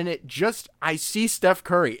him and I see Steph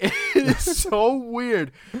Curry. It's so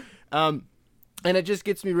weird. And it just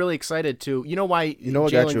gets me really excited too. You know why? You know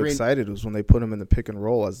what got you excited was when they put him in the pick and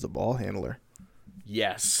roll as the ball handler.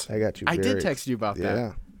 Yes, I got you. I did text you about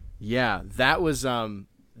that. Yeah, that was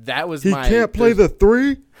He can't play the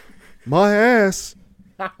 3. My ass.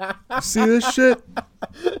 See this shit?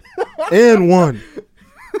 And 1.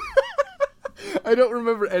 I don't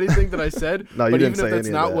remember anything that I said. No, you didn't say any of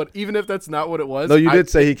that. Even if that's not what it was. No, you did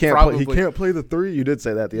say he can't play. He can't play the 3. You did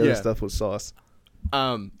say that. The other stuff was sauce.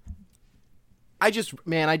 I just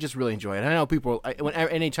really enjoy it. I know people.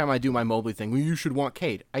 Anytime I do my Mobley thing, well, you should want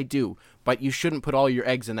Cade. I do, but you shouldn't put all your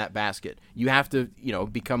eggs in that basket. You have to,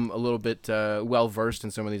 become a little bit well versed in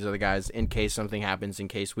some of these other guys in case something happens. In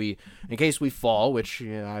case we fall, which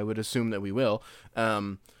I would assume that we will.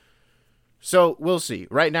 So we'll see.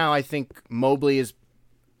 Right now, I think Mobley is.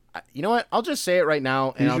 You know what? I'll just say it right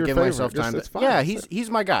now, and I'll give myself time. He's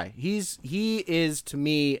my guy. He is to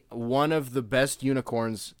me one of the best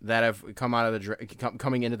unicorns that have come out of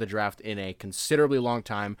coming into the draft in a considerably long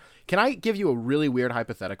time. Can I give you a really weird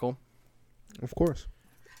hypothetical? Of course.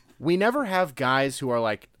 We never have guys who are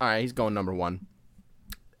like, all right, he's going number 1.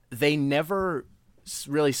 They never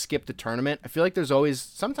really skip the tournament. I feel like there's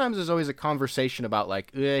always a conversation about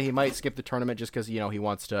like he might skip the tournament just because he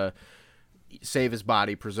wants to save his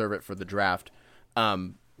body, preserve it for the draft.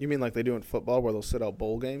 You mean like they do in football where they'll sit out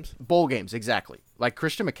bowl games? Bowl games, exactly. Like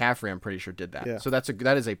Christian McCaffrey, I'm pretty sure did that. Yeah. So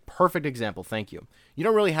that is a perfect example. Thank you. You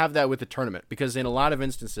don't really have that with the tournament because in a lot of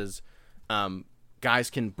instances, guys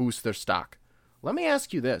can boost their stock. Let me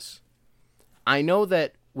ask you this. I know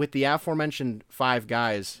that with the aforementioned 5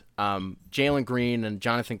 guys, Jalen Green and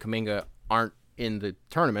Jonathan Kuminga aren't in the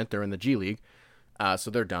tournament. They're in the G League, so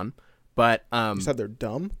they're done. But you said they're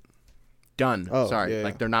dumb? Done. Oh, sorry. yeah.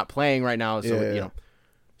 Like, they're not playing right now. So, you know.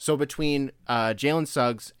 So between Jalen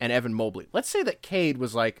Suggs and Evan Mobley, let's say that Cade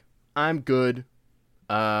was like, I'm good.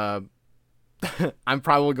 I'm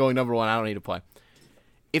probably going number 1. I don't need to play.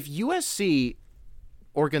 If USC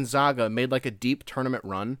or Gonzaga made like a deep tournament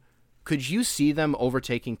run, could you see them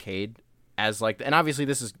overtaking Cade as like, and obviously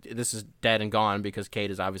this is dead and gone because Cade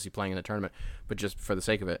is obviously playing in the tournament, but just for the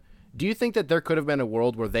sake of it, do you think that there could have been a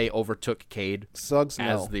world where they overtook Cade Suggs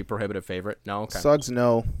as the prohibitive favorite? No? Okay. Suggs,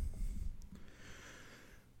 no.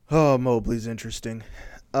 Oh, Mobley's interesting.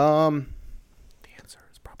 The answer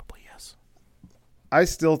is probably yes. I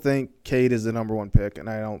still think Cade is the number 1 pick, and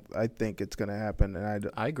I think it's going to happen. And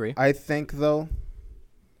I agree. I think, though,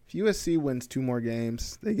 if USC wins 2 more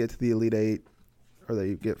games, they get to the Elite 8, or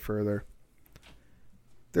they get further.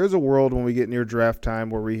 There's a world when we get near draft time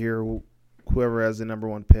where we hear whoever has the number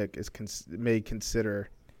 1 pick may consider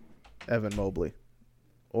Evan Mobley.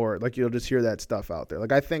 Or, like, you'll just hear that stuff out there.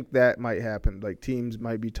 Like, I think that might happen. Like, teams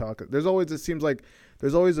might be talking. It seems like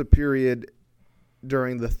there's always a period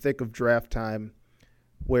during the thick of draft time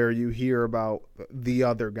where you hear about the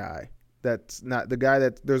other guy. That's not the guy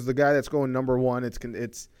there's the guy that's going number 1.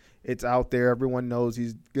 It's out there. Everyone knows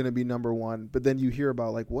he's going to be number 1. But then you hear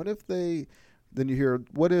about, like, what if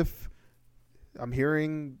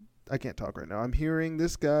I can't talk right now. I'm hearing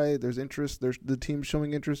this guy, there's interest, there's the team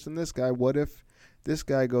showing interest in this guy. What if this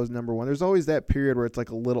guy goes number 1? There's always that period where it's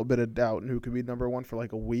like a little bit of doubt and who could be number 1 for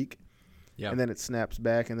like a week. Yeah. And then it snaps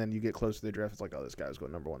back, and then you get close to the draft. It's like, oh, this guy's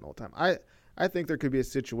going number 1 the whole time. I think there could be a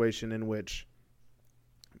situation in which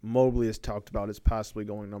Mobley is talked about as possibly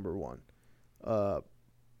going number 1. But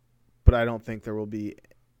I don't think there will be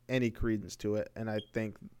any credence to it, and I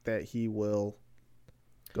think that he will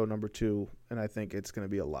go number 2, and I think it's going to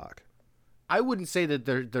be a lock. I wouldn't say that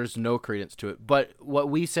there's no credence to it, but what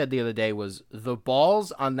we said the other day was the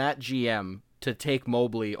balls on that GM to take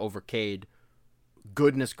Mobley over Cade.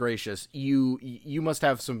 Goodness gracious, you must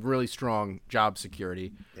have some really strong job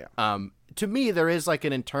security. Yeah. To me, there is like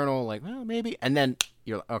an internal like, well, maybe, and then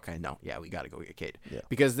you're like, okay, no, yeah, we got to go get Cade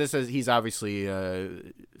because he's obviously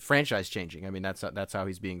franchise changing. I mean, that's how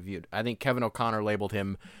he's being viewed. I think Kevin O'Connor labeled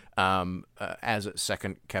him as a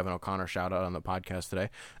second Kevin O'Connor shout out on the podcast today.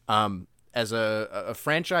 As a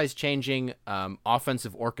franchise-changing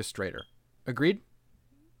offensive orchestrator. Agreed?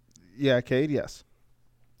 Yeah, Cade, yes.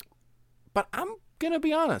 But I'm going to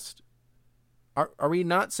be honest. Are we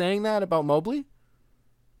not saying that about Mobley?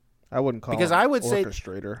 I wouldn't call him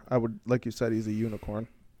orchestrator. I would, like you said, he's a unicorn.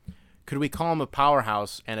 Could we call him a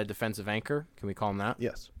powerhouse and a defensive anchor? Can we call him that?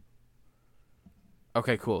 Yes.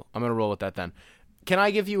 Okay, cool. I'm going to roll with that then. Can I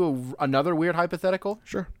give you another weird hypothetical?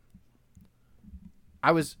 Sure.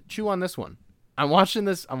 Chew on this one. I'm watching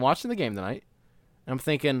the game tonight, and I'm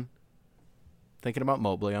thinking about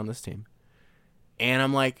Mobley on this team. And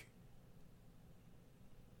I'm like,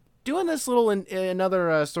 doing this little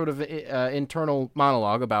another sort of internal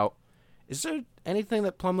monologue about, is there anything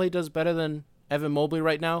that Plumlee does better than Evan Mobley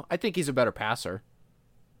right now? I think he's a better passer.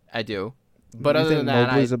 I do. But you other think than that,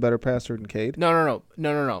 Mobley's a better passer than Cade? No.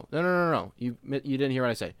 You didn't hear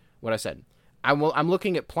what I said. I'm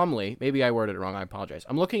looking at Plumlee. Maybe I worded it wrong. I apologize.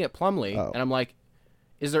 I'm looking at Plumlee, and I'm like,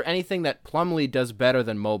 is there anything that Plumlee does better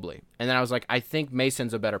than Mobley? And then I was like, I think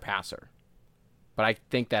Mason's a better passer. But I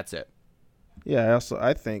think that's it. Yeah,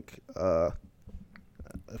 I think,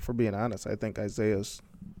 if we're being honest, I think Isaiah's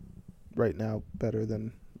right now better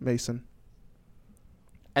than Mason.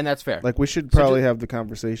 And that's fair. Like, we should probably have the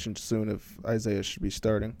conversation soon if Isaiah should be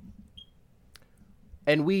starting.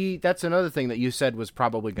 And that's another thing that you said was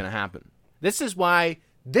probably going to happen. This is why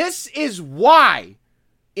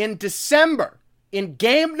in December, in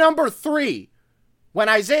game number 3, when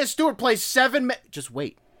Isaiah Stewart plays 7 minutes, just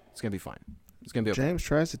wait. It's going to be fine. It's going to be okay. James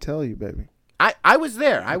tries to tell you, baby. I was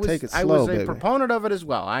there. I was a baby. proponent of it as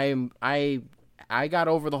well. I got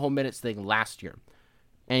over the whole minutes thing last year.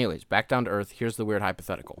 Anyways, back down to earth. Here's the weird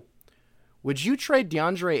hypothetical. Would you trade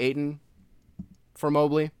DeAndre Ayton for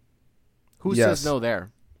Mobley? Who says no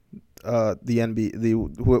there? The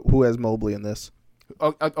NBA, who has Mobley in this?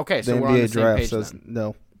 Okay, so the we're on the NBA same draft page says then.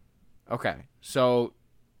 no. Okay, so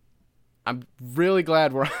I'm really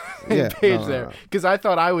glad we're on the same page there because I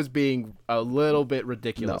thought I was being a little bit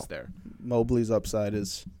ridiculous there. Mobley's upside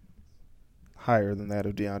is higher than that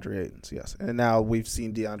of DeAndre Ayton's, yes. And now we've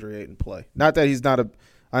seen DeAndre Ayton play. Not that he's not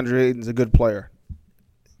DeAndre Ayton's a good player.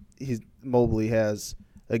 Mobley has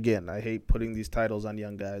Again, I hate putting these titles on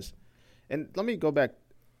young guys. And let me go back.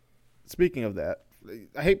 Speaking of that,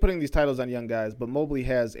 I hate putting these titles on young guys, but Mobley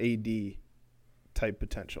has AD type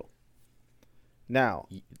potential. Now,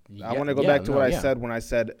 I want to go back to what I said when I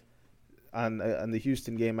said on the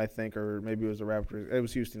Houston game, I think, or maybe it was the Raptors. It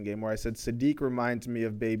was Houston game where I said Sadiq reminds me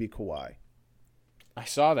of baby Kawhi. I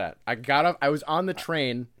saw that. I got up. I was on the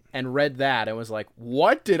train and read that and was like,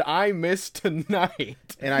 "What did I miss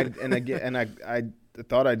tonight?" And I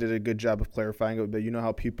thought I did a good job of clarifying it, but you know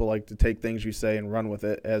how people like to take things you say and run with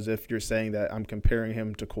it as if you're saying that I'm comparing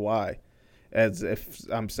him to Kawhi, as if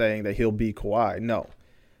I'm saying that he'll be Kawhi. No.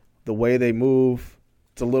 The way they move,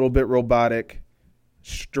 it's a little bit robotic,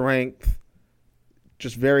 strength,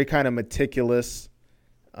 just very kind of meticulous.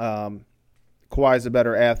 Kawhi's a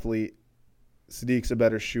better athlete. Sadiq's a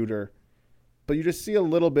better shooter. But you just see a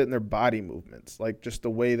little bit in their body movements, like just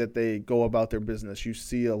the way that they go about their business. You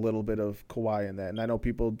see a little bit of Kawhi in that. And I know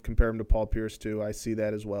people compare him to Paul Pierce, too. I see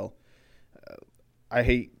that as well. I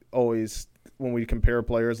hate always when we compare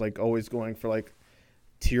players, like always going for like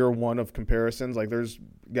tier 1 of comparisons. Like there's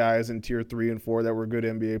guys in tier 3 and 4 that were good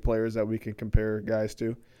NBA players that we can compare guys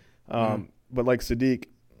to. But like Sadiq,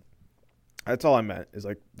 that's all I meant is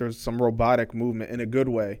like there's some robotic movement in a good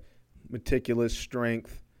way, meticulous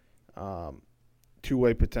strength,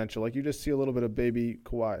 two-way potential. Like you just see a little bit of baby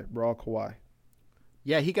Kawhi, raw Kawhi.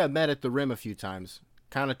 Yeah, he got met at the rim a few times.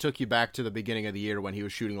 Kind of took you back to the beginning of the year when he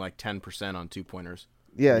was shooting like 10% on 2-pointers.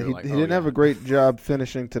 Yeah, he didn't have a great job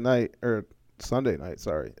finishing tonight or Sunday night,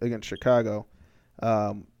 against Chicago.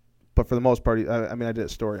 But for the most part, I did a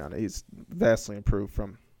story on it. He's vastly improved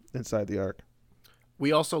from inside the arc.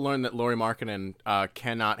 We also learned that Lauri Markkanen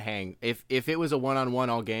cannot hang. If it was a one-on-one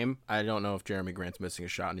all game, I don't know if Jeremy Grant's missing a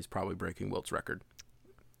shot, and he's probably breaking Wilt's record.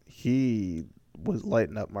 He was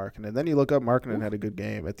lighting up Markkanen. Then you look up, Markkanen had a good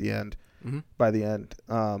game at the end. Mm-hmm. By the end.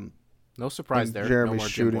 No surprise there. Jeremy's no more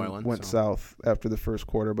shooting Boylan, went south after the first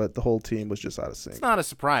quarter, but the whole team was just out of sync. It's not a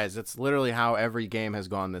surprise. It's literally how every game has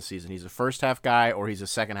gone this season. He's a first-half guy or he's a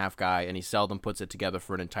second-half guy, and he seldom puts it together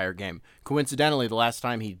for an entire game. Coincidentally, the last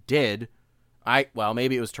time he did,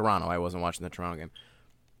 maybe it was Toronto. I wasn't watching the Toronto game.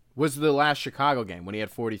 Was the last Chicago game when he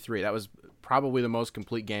had 43. That was probably the most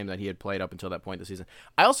complete game that he had played up until that point this season.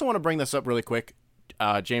 I also want to bring this up really quick.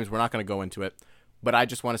 James, we're not going to go into it, but I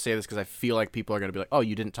just want to say this because I feel like people are going to be like, oh,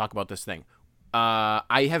 you didn't talk about this thing.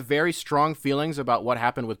 I have very strong feelings about what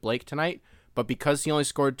happened with Blake tonight, but because he only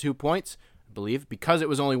scored 2 points, I believe, because it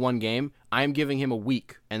was only one game, I am giving him a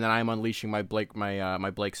week, and then I am unleashing my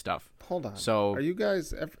Blake stuff. Hold on. So are you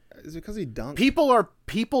guys? Is it because he dunked? People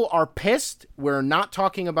are pissed. We're not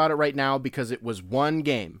talking about it right now because it was one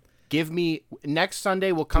game. Give me next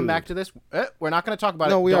Sunday. We'll come back to this. We're not going to talk about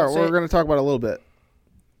it. No, we are. We're going to talk about it a little bit.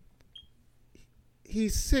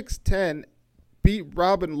 He's 6'10", beat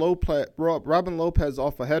Robin Lopez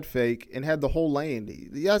off a head fake and had the whole lane.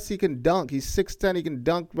 Yes, he can dunk. He's 6'10". He can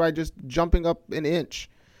dunk by just jumping up an inch.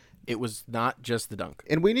 It was not just the dunk.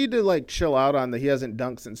 And we need to chill out on he hasn't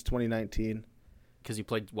dunked since 2019. Because he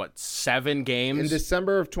played 7 games in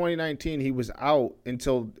December of 2019. He was out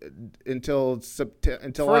until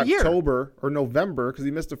For October or November because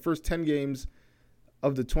he missed the first 10 games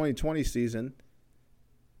of the 2020 season.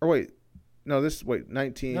 Or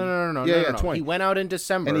 19. No. 20. He went out in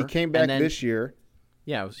December and he came back this year.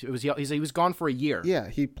 Yeah, he was gone for a year. Yeah,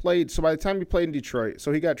 he played. So by the time he played in Detroit,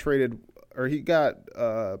 so he got traded, or he got.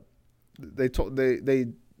 They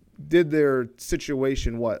did their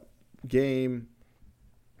situation game.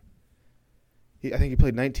 I think he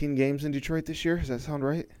played 19 games in Detroit this year. Does that sound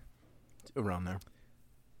right? Around there.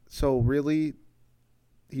 So really,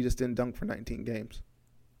 he just didn't dunk for 19 games.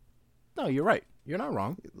 No, you're right. You're not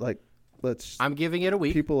wrong. I'm giving it a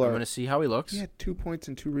week. I'm going to see how he looks. He had 2 points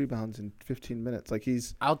and 2 rebounds in 15 minutes.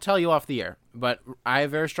 I'll tell you off the air, but I have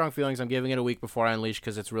very strong feelings. I'm giving it a week before I unleash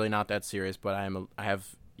because it's really not that serious. But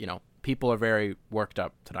people are very worked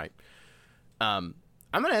up tonight.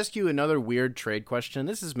 I'm going to ask you another weird trade question.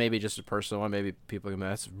 This is maybe just a personal one. Maybe people are going to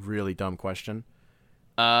that's a really dumb question.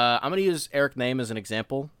 I'm going to use Eric Name as an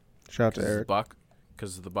example. Shout out to Eric.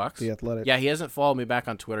 Because of the Bucks. The Athletic. Yeah, he hasn't followed me back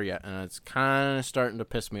on Twitter yet, and it's kind of starting to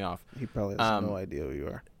piss me off. He probably has no idea who you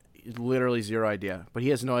are. Literally zero idea. But he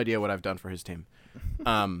has no idea what I've done for his team.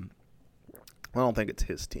 I don't think it's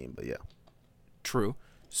his team, but yeah. True.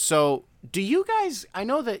 So, do you guys... I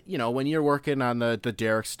know that, when you're working on the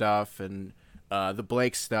Derek stuff and the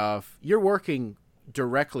Blake stuff, you're working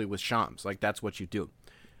directly with Shams. That's what you do.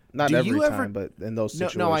 Not every time, but in those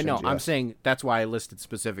situations, No, I know. Yeah. I'm saying that's why I listed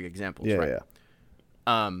specific examples, yeah, right? Yeah.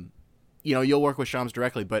 You'll work with Shams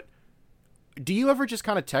directly, but do you ever just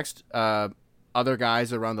kind of text other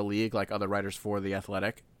guys around the league, like other writers for The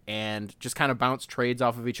Athletic, and just kind of bounce trades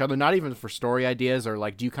off of each other, not even for story ideas, or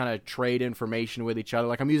like do you kind of trade information with each other?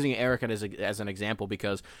 Like I'm using Eric as an example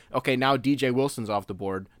because, okay, now DJ Wilson's off the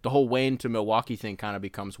board. The whole Wayne to Milwaukee thing kind of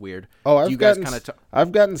becomes weird. Oh, I've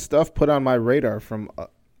gotten stuff put on my radar from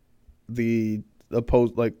for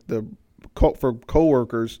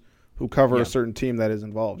coworkers who cover a certain team that is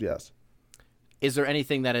involved. Yes. Is there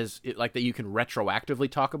anything that is like that you can retroactively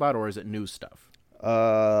talk about, or is it new stuff?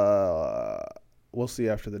 We'll see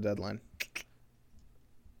after the deadline.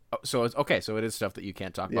 Oh, so it's okay. So it is stuff that you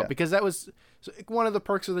can't talk about because that was one of the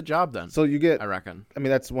perks of the job. Then, so you get, I reckon. I mean,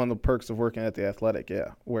 that's one of the perks of working at The Athletic. Yeah,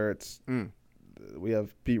 where it's we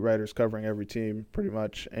have beat writers covering every team pretty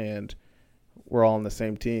much, and we're all on the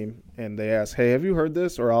same team. And they ask, "Hey, have you heard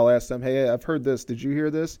this?" Or I'll ask them, "Hey, I've heard this. Did you hear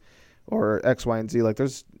this?" Or X, Y, and Z. Like,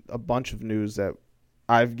 there's a bunch of news that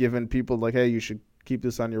I've given people, like, "Hey, you should keep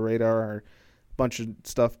this on your radar." Or bunch of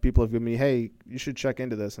stuff people have given me, "Hey, you should check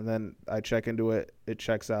into this," and then I check into it, it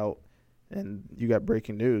checks out, and you got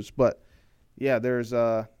breaking news. But yeah, there's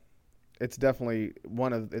it's definitely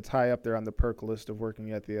it's high up there on the perk list of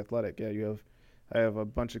working at The Athletic. Yeah, I have a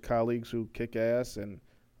bunch of colleagues who kick ass and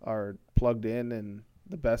are plugged in and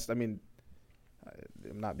the best. I mean,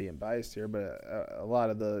 I'm not being biased here, but a lot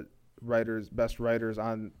of the best writers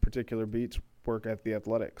on particular beats work at The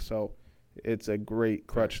Athletic, so it's a great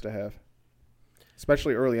crutch to have.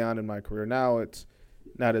 Especially early on in my career. Now it's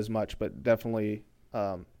not as much, but definitely,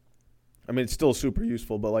 I mean, it's still super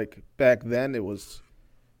useful, but like back then it was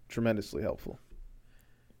tremendously helpful.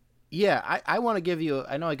 Yeah, I want to give you,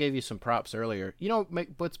 I know I gave you some props earlier. You know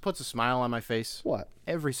what puts a smile on my face? What?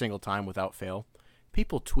 Every single time without fail.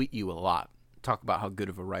 People tweet you a lot, talk about how good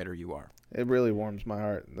of a writer you are. It really warms my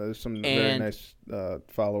heart. There's some very nice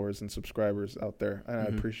followers and subscribers out there, and I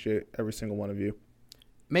appreciate every single one of you.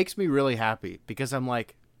 Makes me really happy because I'm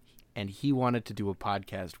like, and he wanted to do a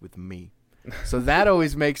podcast with me. So that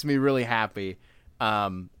always makes me really happy.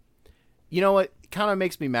 You know what kind of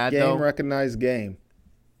makes me mad though? Game recognized game.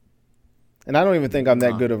 And I don't even think I'm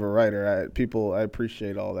that good of a writer. I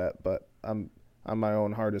appreciate all that, but I'm my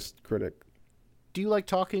own hardest critic. Do you like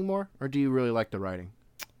talking more or do you really like the writing?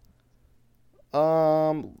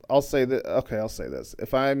 I'll say that. Okay, I'll say this.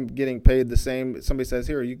 If I'm getting paid the same, somebody says,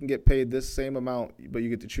 "Here, you can get paid this same amount, but you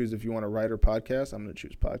get to choose if you want to write or podcast." I'm going to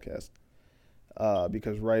choose podcast,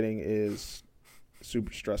 because writing is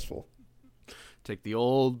super stressful. Take the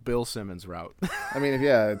old Bill Simmons route. I mean,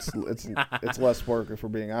 it's less work if we're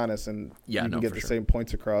being honest, and you can get the same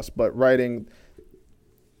points across. But writing,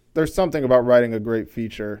 there's something about writing a great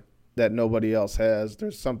feature that nobody else has.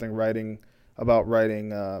 There's something about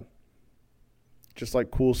writing. Just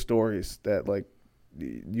like cool stories that like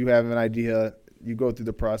you have an idea, you go through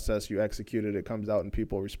the process, you execute it, it comes out and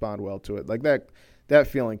people respond well to it. Like that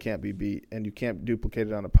feeling can't be beat, and you can't duplicate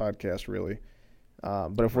it on a podcast really.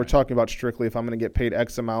 But if we're talking about strictly, if I'm going to get paid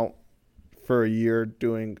X amount for a year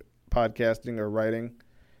doing podcasting or writing,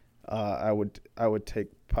 I would take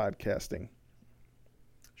podcasting.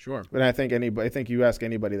 Sure. But I think you ask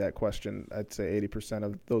anybody that question, I'd say 80%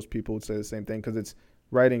 of those people would say the same thing because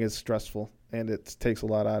writing is stressful and it takes a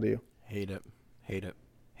lot out of you. Hated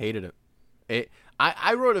it.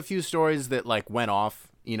 I wrote a few stories that like went off,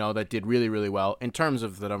 that did really, really well in terms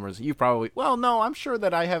of the numbers. I'm sure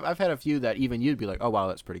that I've had a few that even you'd be like, oh wow,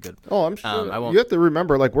 that's pretty good. Oh, I'm sure. You have to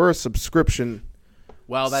remember, like, we're a subscription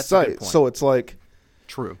that's site, a good point. So it's like,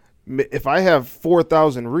 true. If I have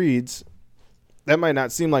 4,000 reads, that might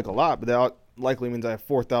not seem like a lot, but that likely means I have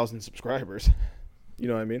 4,000 subscribers. You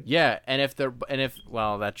know what I mean? Yeah,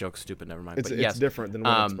 that joke's stupid. Never mind. It's different than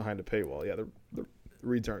when it's behind a paywall. Yeah, the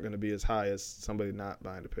reads aren't going to be as high as somebody not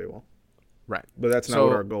behind a paywall. Right. But that's not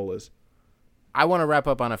what our goal is. I want to wrap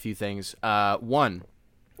up on a few things. One.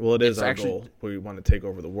 Well, it is our goal. We want to take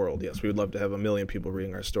over the world. Yes, we would love to have 1 million people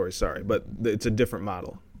reading our story. Sorry, but it's a different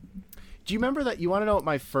model. Do you remember that? You want to know what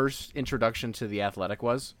my first introduction to The Athletic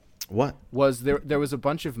was? What? Was there was a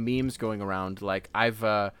bunch of memes going around like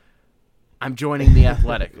I'm joining The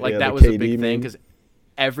Athletic. Like that was a big thing because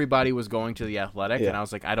everybody was going to The Athletic, and I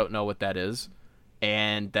was like, I don't know what that is.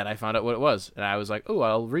 And then I found out what it was, and I was like, oh,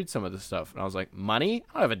 I'll read some of this stuff. And I was like, money?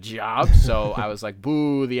 I don't have a job. So I was like,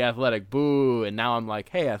 boo, The Athletic, boo. And now I'm like,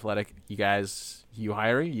 hey, Athletic, you guys, you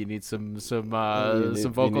hiring? You need some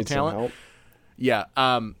vocal talent? Some help? Yeah.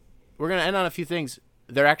 We're going to end on a few things.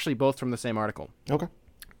 They're actually both from the same article. Okay.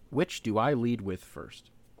 Which do I lead with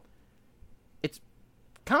first? It's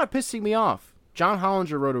kind of pissing me off. John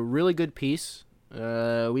Hollinger wrote a really good piece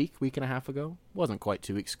week and a half ago. Wasn't quite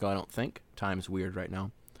 2 weeks ago, I don't think. Time's weird right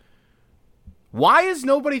now. Why is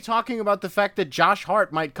nobody talking about the fact that Josh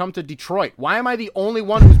Hart might come to Detroit? Why am I the only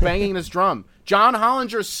one who's banging this drum? John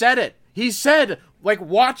Hollinger said it. He said, like,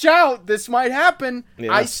 watch out, this might happen.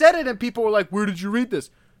 Yeah. I said it, and people were like, where did you read this?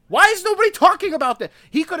 Why is nobody talking about that?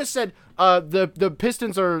 He could have said, the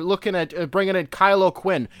Pistons are looking at bringing in Kyle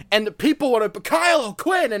O'Quinn, and the people would have been, Kyle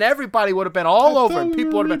O'Quinn, and everybody would have been all over, and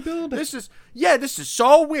people would have been, this is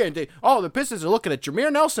so weird. The Pistons are looking at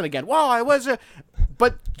Jameer Nelson again. Wow,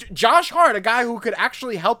 but Josh Hart, a guy who could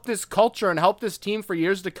actually help this culture and help this team for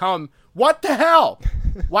years to come, what the hell?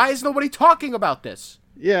 Why is nobody talking about this?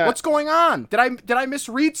 Yeah. What's going on? Did I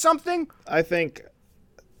misread something? I think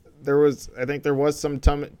there was some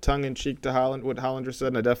tongue in cheek to what Hollinger said,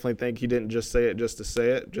 and I definitely think he didn't just say it just to say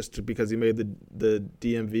it, because he made the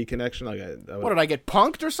DMV connection. Like, what did I get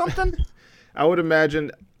punked or something? I would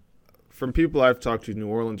imagine from people I've talked to, New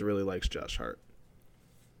Orleans really likes Josh Hart.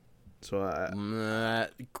 So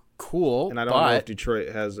cool. And I don't know if Detroit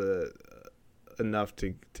has enough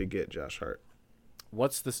to get Josh Hart.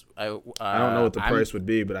 What's this? I don't know what the price would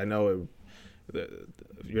be, but I know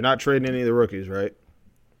you're not trading any of the rookies, right?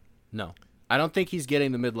 No. I don't think he's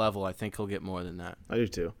getting the mid-level. I think he'll get more than that. I do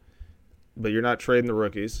too. But you're not trading the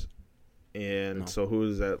rookies. And so who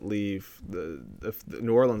does that leave? If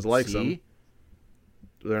New Orleans likes them,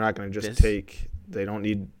 they're not going to just take. They don't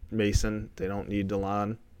need Mason. They don't need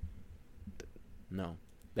DeLon. No.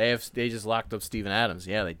 They just locked up Steven Adams.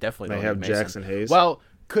 Yeah, they definitely don't have need Mason. Jackson Hayes. Well,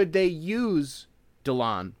 could they use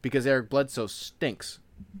DeLon? Because Eric Bledsoe stinks.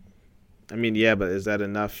 I mean, yeah, but is that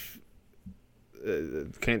enough?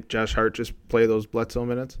 Can't Josh Hart just play those Bledsoe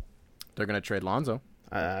minutes? They're going to trade Lonzo.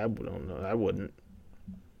 I don't know. I wouldn't.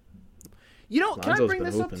 Can I bring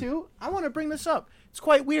this up too? I want to bring this up. It's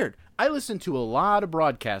quite weird. I listen to a lot of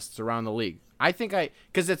broadcasts around the league.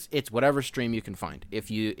 Because it's whatever stream you can find. If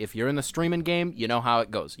you're in the streaming game, you know how it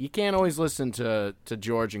goes. You can't always listen to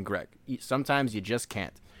George and Greg. Sometimes you just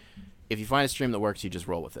can't. If you find a stream that works, you just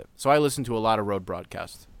roll with it. So I listen to a lot of road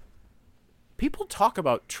broadcasts. People talk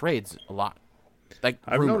about trades a lot. Like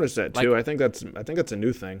I've noticed that too. I think that's a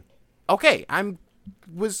new thing. Okay, I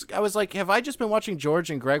was like, have I just been watching George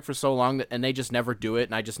and Greg for so long and they just never do it,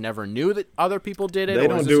 and I just never knew that other people did it? They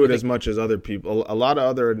don't do it as much as other people. A lot of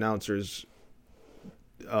other announcers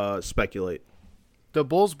speculate. The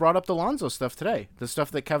Bulls brought up the Lonzo stuff today. The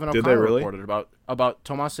stuff that Kevin O'Connor reported about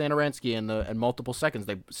Tomas Satoransky and multiple seconds.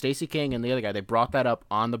 Stacey King and the other guy, they brought that up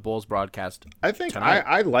on the Bulls broadcast. I think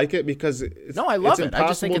I like it because I love it. It's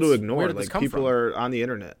impossible to ignore. Like, people are on the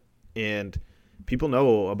internet and people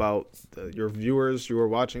know about your viewers who are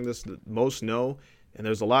watching this. Most know, and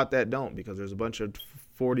there's a lot that don't, because there's a bunch of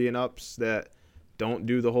 40 and ups that don't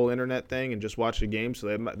do the whole internet thing and just watch the game, so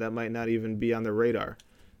that might not even be on their radar.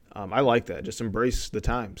 I like that. Just embrace the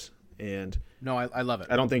times. And no, I love it.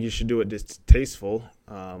 I don't think you should do it distasteful.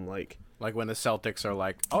 Like when the Celtics are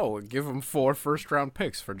like, oh, give them 4 first-round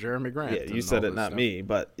picks for Jeremy Grant. Yeah, you said it, not me.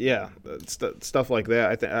 But yeah, stuff like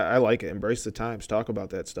that. I like it. Embrace the times. Talk about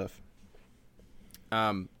that stuff.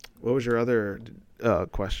 What was your other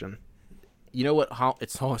question? You know what?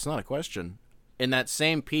 It's not a question. In that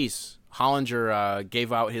same piece, Hollinger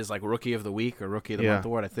gave out his rookie of the week or rookie of the month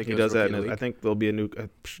award. I think he does that. I think there'll be a new.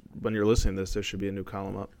 When you're listening to this, there should be a new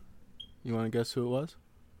column up. You want to guess who it was?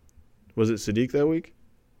 Was it Sadiq that week?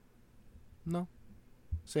 No,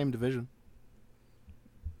 same division.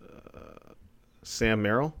 Sam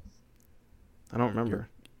Merrill. I don't remember.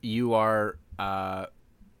 You are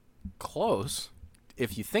close.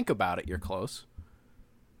 If you think about it, you're close.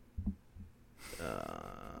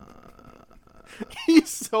 He's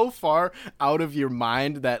so far out of your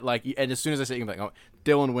mind that and as soon as I say, you're like, oh,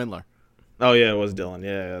 Dylan Windler. Oh yeah, it was Dylan.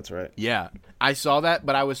 Yeah, that's right. Yeah, I saw that,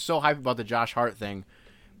 but I was so hyped about the Josh Hart thing.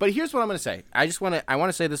 But here's what I'm going to say. I want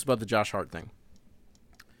to say this about the Josh Hart thing.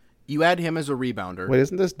 You add him as a rebounder. Wait,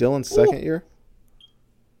 isn't this Dylan's second year?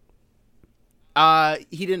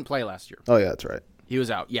 He didn't play last year. Oh yeah, that's right. He was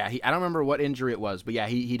out. Yeah, I don't remember what injury it was, but yeah,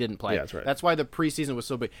 he didn't play. Yeah, that's right. That's why the preseason was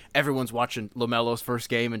so big. Everyone's watching LaMelo's first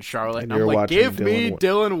game in Charlotte, and I'm like, give me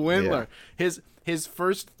Dylan Windler. Yeah. His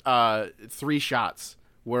first 3 shots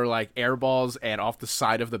were like air balls and off the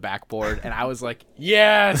side of the backboard, and I was like,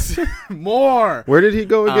 yes, more. Where did he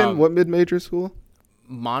go again? What mid-major school?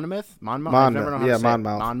 Monmouth. Monmouth.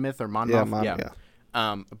 Monmouth or Monmouth. Yeah.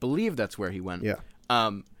 I believe that's where he went. Yeah.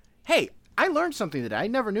 Hey, I learned something today. I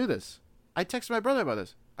never knew this. I texted my brother about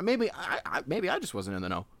this. Maybe I just wasn't in the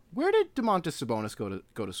know. Where did Domantas Sabonis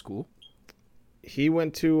go to school? He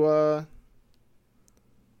went to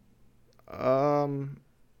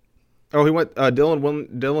he went Dylan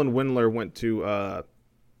Windler went to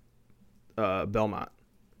Belmont.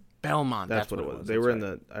 Belmont. That's what it was. They were in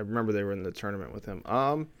the. I remember they were in the tournament with him.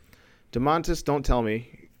 DeMontis, don't tell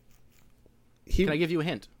me. Can I give you a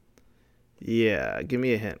hint? Yeah, give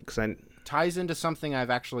me a hint because ties into something I've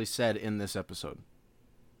actually said in this episode.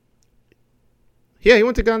 Yeah, he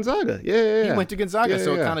went to Gonzaga. Yeah. He went to Gonzaga, yeah,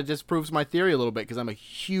 so it kind of disproves my theory a little bit because I'm a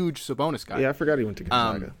huge Sabonis guy. Yeah, I forgot he went to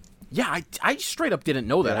Gonzaga. I straight up didn't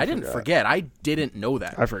know that. I didn't forget. I didn't know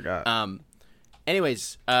that. I forgot.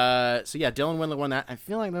 Anyways, Dylan Windler won that. I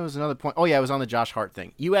feel like there was another point. Oh, yeah, it was on the Josh Hart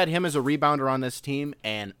thing. You had him as a rebounder on this team,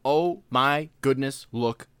 and oh my goodness,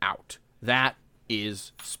 look out. That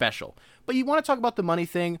is special. But you want to talk about the money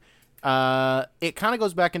thing. It kind of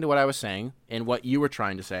goes back into what I was saying and what you were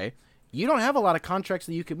trying to say. You don't have a lot of contracts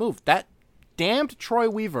that you can move. That damned Troy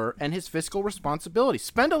Weaver and his fiscal responsibility.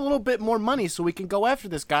 Spend a little bit more money so we can go after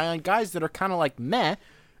this guy on guys that are kind of like meh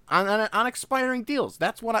on expiring deals.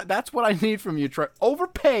 That's what I need from you, Troy.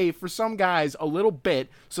 Overpay for some guys a little bit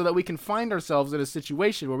so that we can find ourselves in a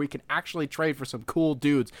situation where we can actually trade for some cool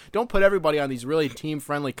dudes. Don't put everybody on these really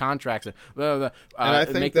team-friendly contracts and I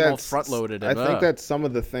think make them all front-loaded. I think that's some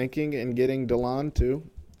of the thinking in getting DeLon, too.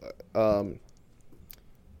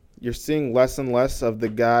 You're seeing less and less of the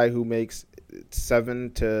guy who makes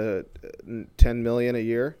 $7 to $10 million a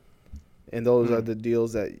year, and those are the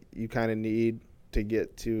deals that you kind of need to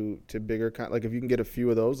get to bigger. Like if you can get a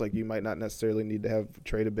few of those, like you might not necessarily need to have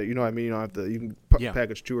trade a bit. You know what I mean? You don't have to. You can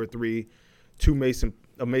package 2 or 3, Mason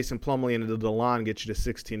Plumlee into the DeLon get you to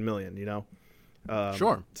 $16 million. You know.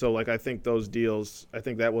 Sure. So like I think those deals. I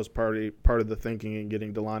think that was part of the thinking in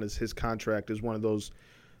getting DeLon is his contract is one of those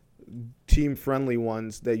team-friendly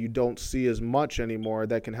ones that you don't see as much anymore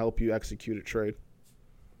that can help you execute a trade.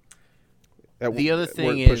 The other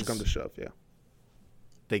thing is push come to shove, yeah.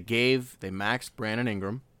 They maxed Brandon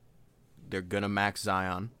Ingram. They're gonna max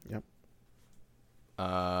Zion. Yep.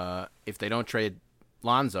 If they don't trade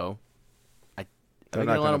Lonzo, they're not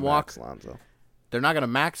gonna let him walk. Lonzo. They're not gonna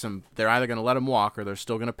max him. They're either gonna let him walk or they're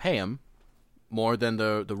still gonna pay him more than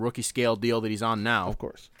the rookie scale deal that he's on now. Of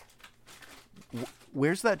course.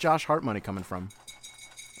 Where's that Josh Hart money coming from?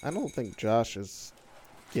 I don't think Josh is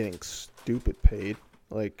getting stupid paid.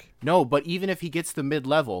 No, but even if he gets the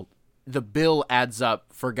mid-level, the bill adds up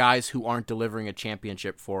for guys who aren't delivering a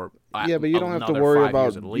championship for but you don't have to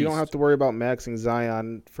worry about maxing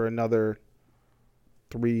Zion for another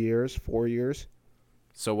 3 years, 4 years.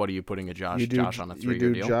 So what are you putting Josh on a 3-year deal?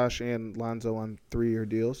 You do Josh and Lonzo on 3-year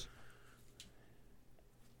deals.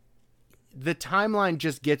 The timeline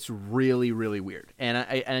just gets really, really weird, and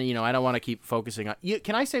I don't want to keep focusing on.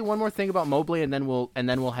 Can I say one more thing about Mobley, and then we'll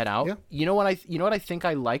head out? Yeah. You know what I think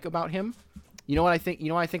I like about him. You know what I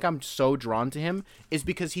think I'm so drawn to him is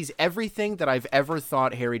because he's everything that I've ever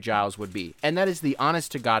thought Harry Giles would be, and that is the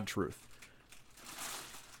honest to God truth.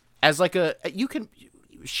 As like you can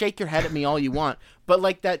shake your head at me all you want, but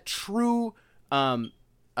like that true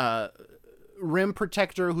rim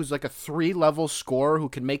protector who's like a 3-level scorer who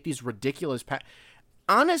can make these ridiculous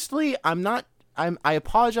honestly, I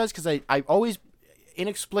apologize because I always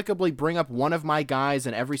inexplicably bring up one of my guys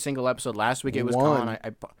in every single episode. Last week it was Colin.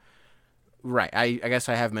 I guess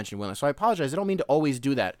I have mentioned Willis, so I apologize. I don't mean to always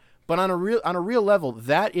do that, but on a real level,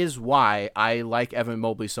 that is why I like Evan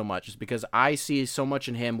Mobley so much, is because I see so much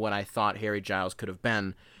in him when I thought Harry Giles could have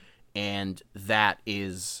been, and that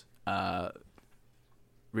is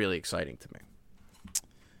really exciting to me.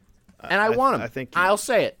 And I want him. I'll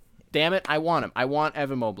say it. Damn it, I want him. I want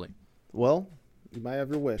Evan Mobley. Well, you might have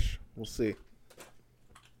your wish. We'll see.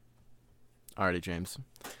 Alrighty, James.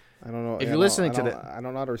 I don't know. If you're listening to I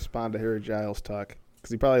don't know how to respond to Harry Giles talk because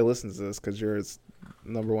he probably listens to this because you're his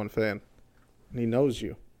 #1 fan. And he knows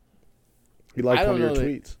you. He liked one of your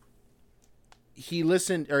tweets. He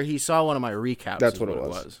listened, or he saw one of my recaps. That's what it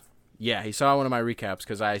was. Yeah, he saw one of my recaps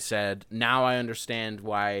because I said, now I understand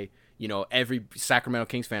why, every Sacramento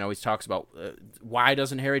Kings fan always talks about why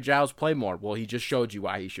doesn't Harry Giles play more? Well, he just showed you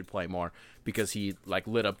why he should play more because he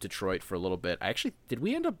lit up Detroit for a little bit. Did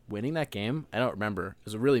we end up winning that game? I don't remember. It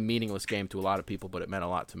was a really meaningless game to a lot of people, but it meant a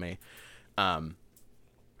lot to me. Alrighty,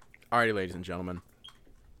 ladies and gentlemen.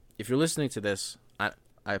 If you're listening to this, I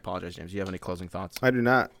apologize, James. Do you have any closing thoughts? I do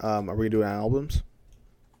not. Are we doing albums?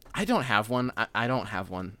 I don't have one. I don't have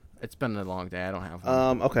one. It's been a long day. I don't have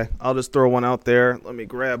one. Okay. I'll just throw one out there. Let me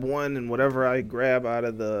grab one, and whatever I grab out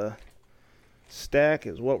of the stack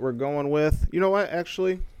is what we're going with. You know what?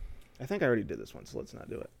 Actually, I think I already did this one, so let's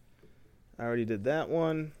not do it. I already did that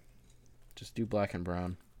one. Just do Black and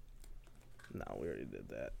Brown. No, we already did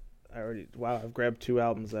that. I've grabbed 2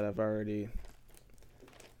 albums that I've already.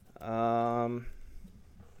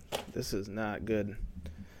 This is not good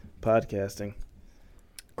podcasting.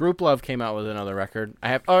 Group Love came out with another record.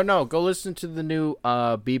 Oh no, go listen to the new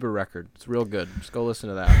Bieber record. It's real good. Just go listen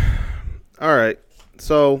to that. All right.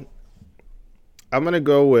 So I'm going to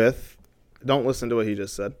go with, don't listen to what he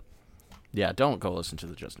just said. Yeah, don't go listen to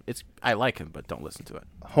the Justin. I like him, but don't listen to it.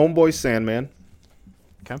 Homeboy Sandman.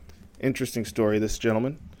 Okay. Interesting story, this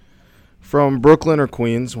gentleman. From Brooklyn or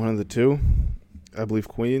Queens, one of the two. I believe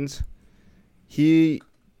Queens. He,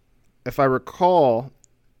 if I recall,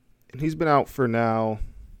 and he's been out for now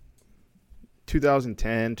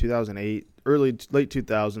 2010, 2008, late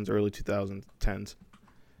 2000s, early 2010s.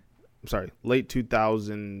 I'm sorry, late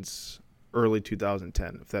 2000s, early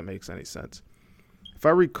 2010, if that makes any sense. If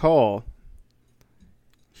I recall,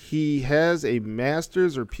 he has a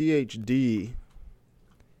master's or PhD,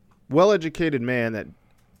 well-educated man that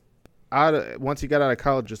once he got out of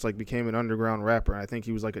college just like became an underground rapper. And I think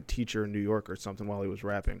he was like a teacher in New York or something while he was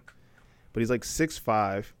rapping. But he's like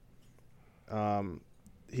 6'5".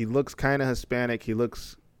 He looks kind of Hispanic. He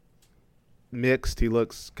looks mixed. He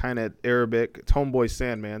looks kind of Arabic. It's Homeboy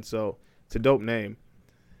Sandman, so it's a dope name.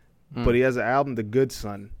 But he has an album, The Good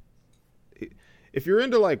Son. If you're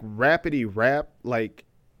into like rapidy rap, like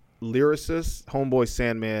lyricists, Homeboy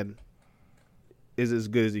Sandman is as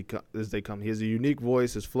good as they come. He has a unique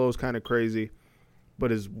voice. His flow's kind of crazy, but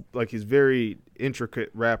he's very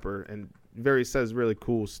intricate rapper and says really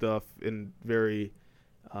cool stuff and very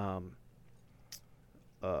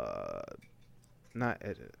not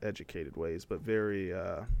educated ways, but very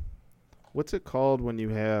what's it called when you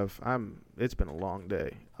have it's been a long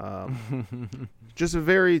day. Just a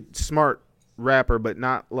very smart rapper, but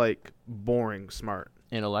not like boring smart.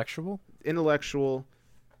 Intellectual.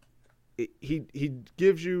 He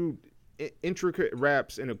gives you intricate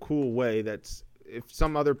raps in a cool way that's, if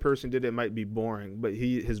some other person did it might be boring, but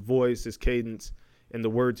his voice, his cadence, and the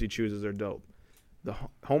words he chooses are dope. The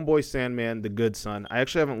Homeboy Sandman, The Good Son. I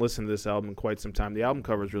actually haven't listened to this album in quite some time. The album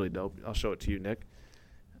cover is really dope. I'll show it to you, Nick.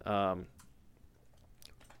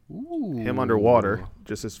 Him underwater,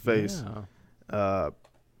 just his face.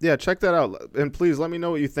 Yeah, check that out, and please let me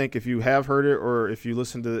know what you think if you have heard it or if you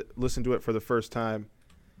listen to it for the first time.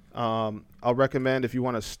 I'll recommend, if you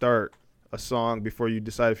want to start a song before you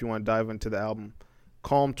decide if you want to dive into the album,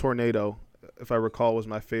 Calm Tornado, if I recall, was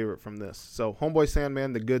my favorite from this. So Homeboy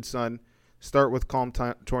Sandman, The Good Son, start with Calm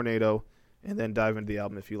Tornado, and then dive into the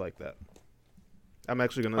album if you like that. I'm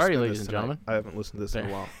actually going to listen to this tonight. Gentlemen. I haven't listened to this in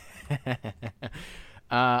a while.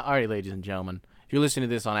 All right, ladies and gentlemen. If you're listening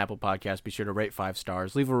to this on Apple Podcasts, be sure to rate 5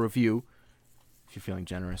 stars. Leave a review if you're feeling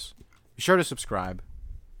generous. Be sure to subscribe.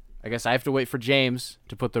 I guess I have to wait for James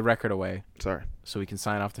to put the record away. Sorry. So we can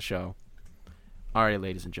sign off the show. All right,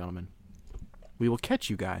 ladies and gentlemen. We will catch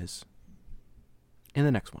you guys in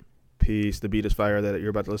the next one. Peace. The beat is fire that you're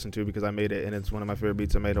about to listen to because I made it, and it's one of my favorite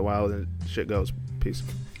beats I made in a while, and shit goes. Peace.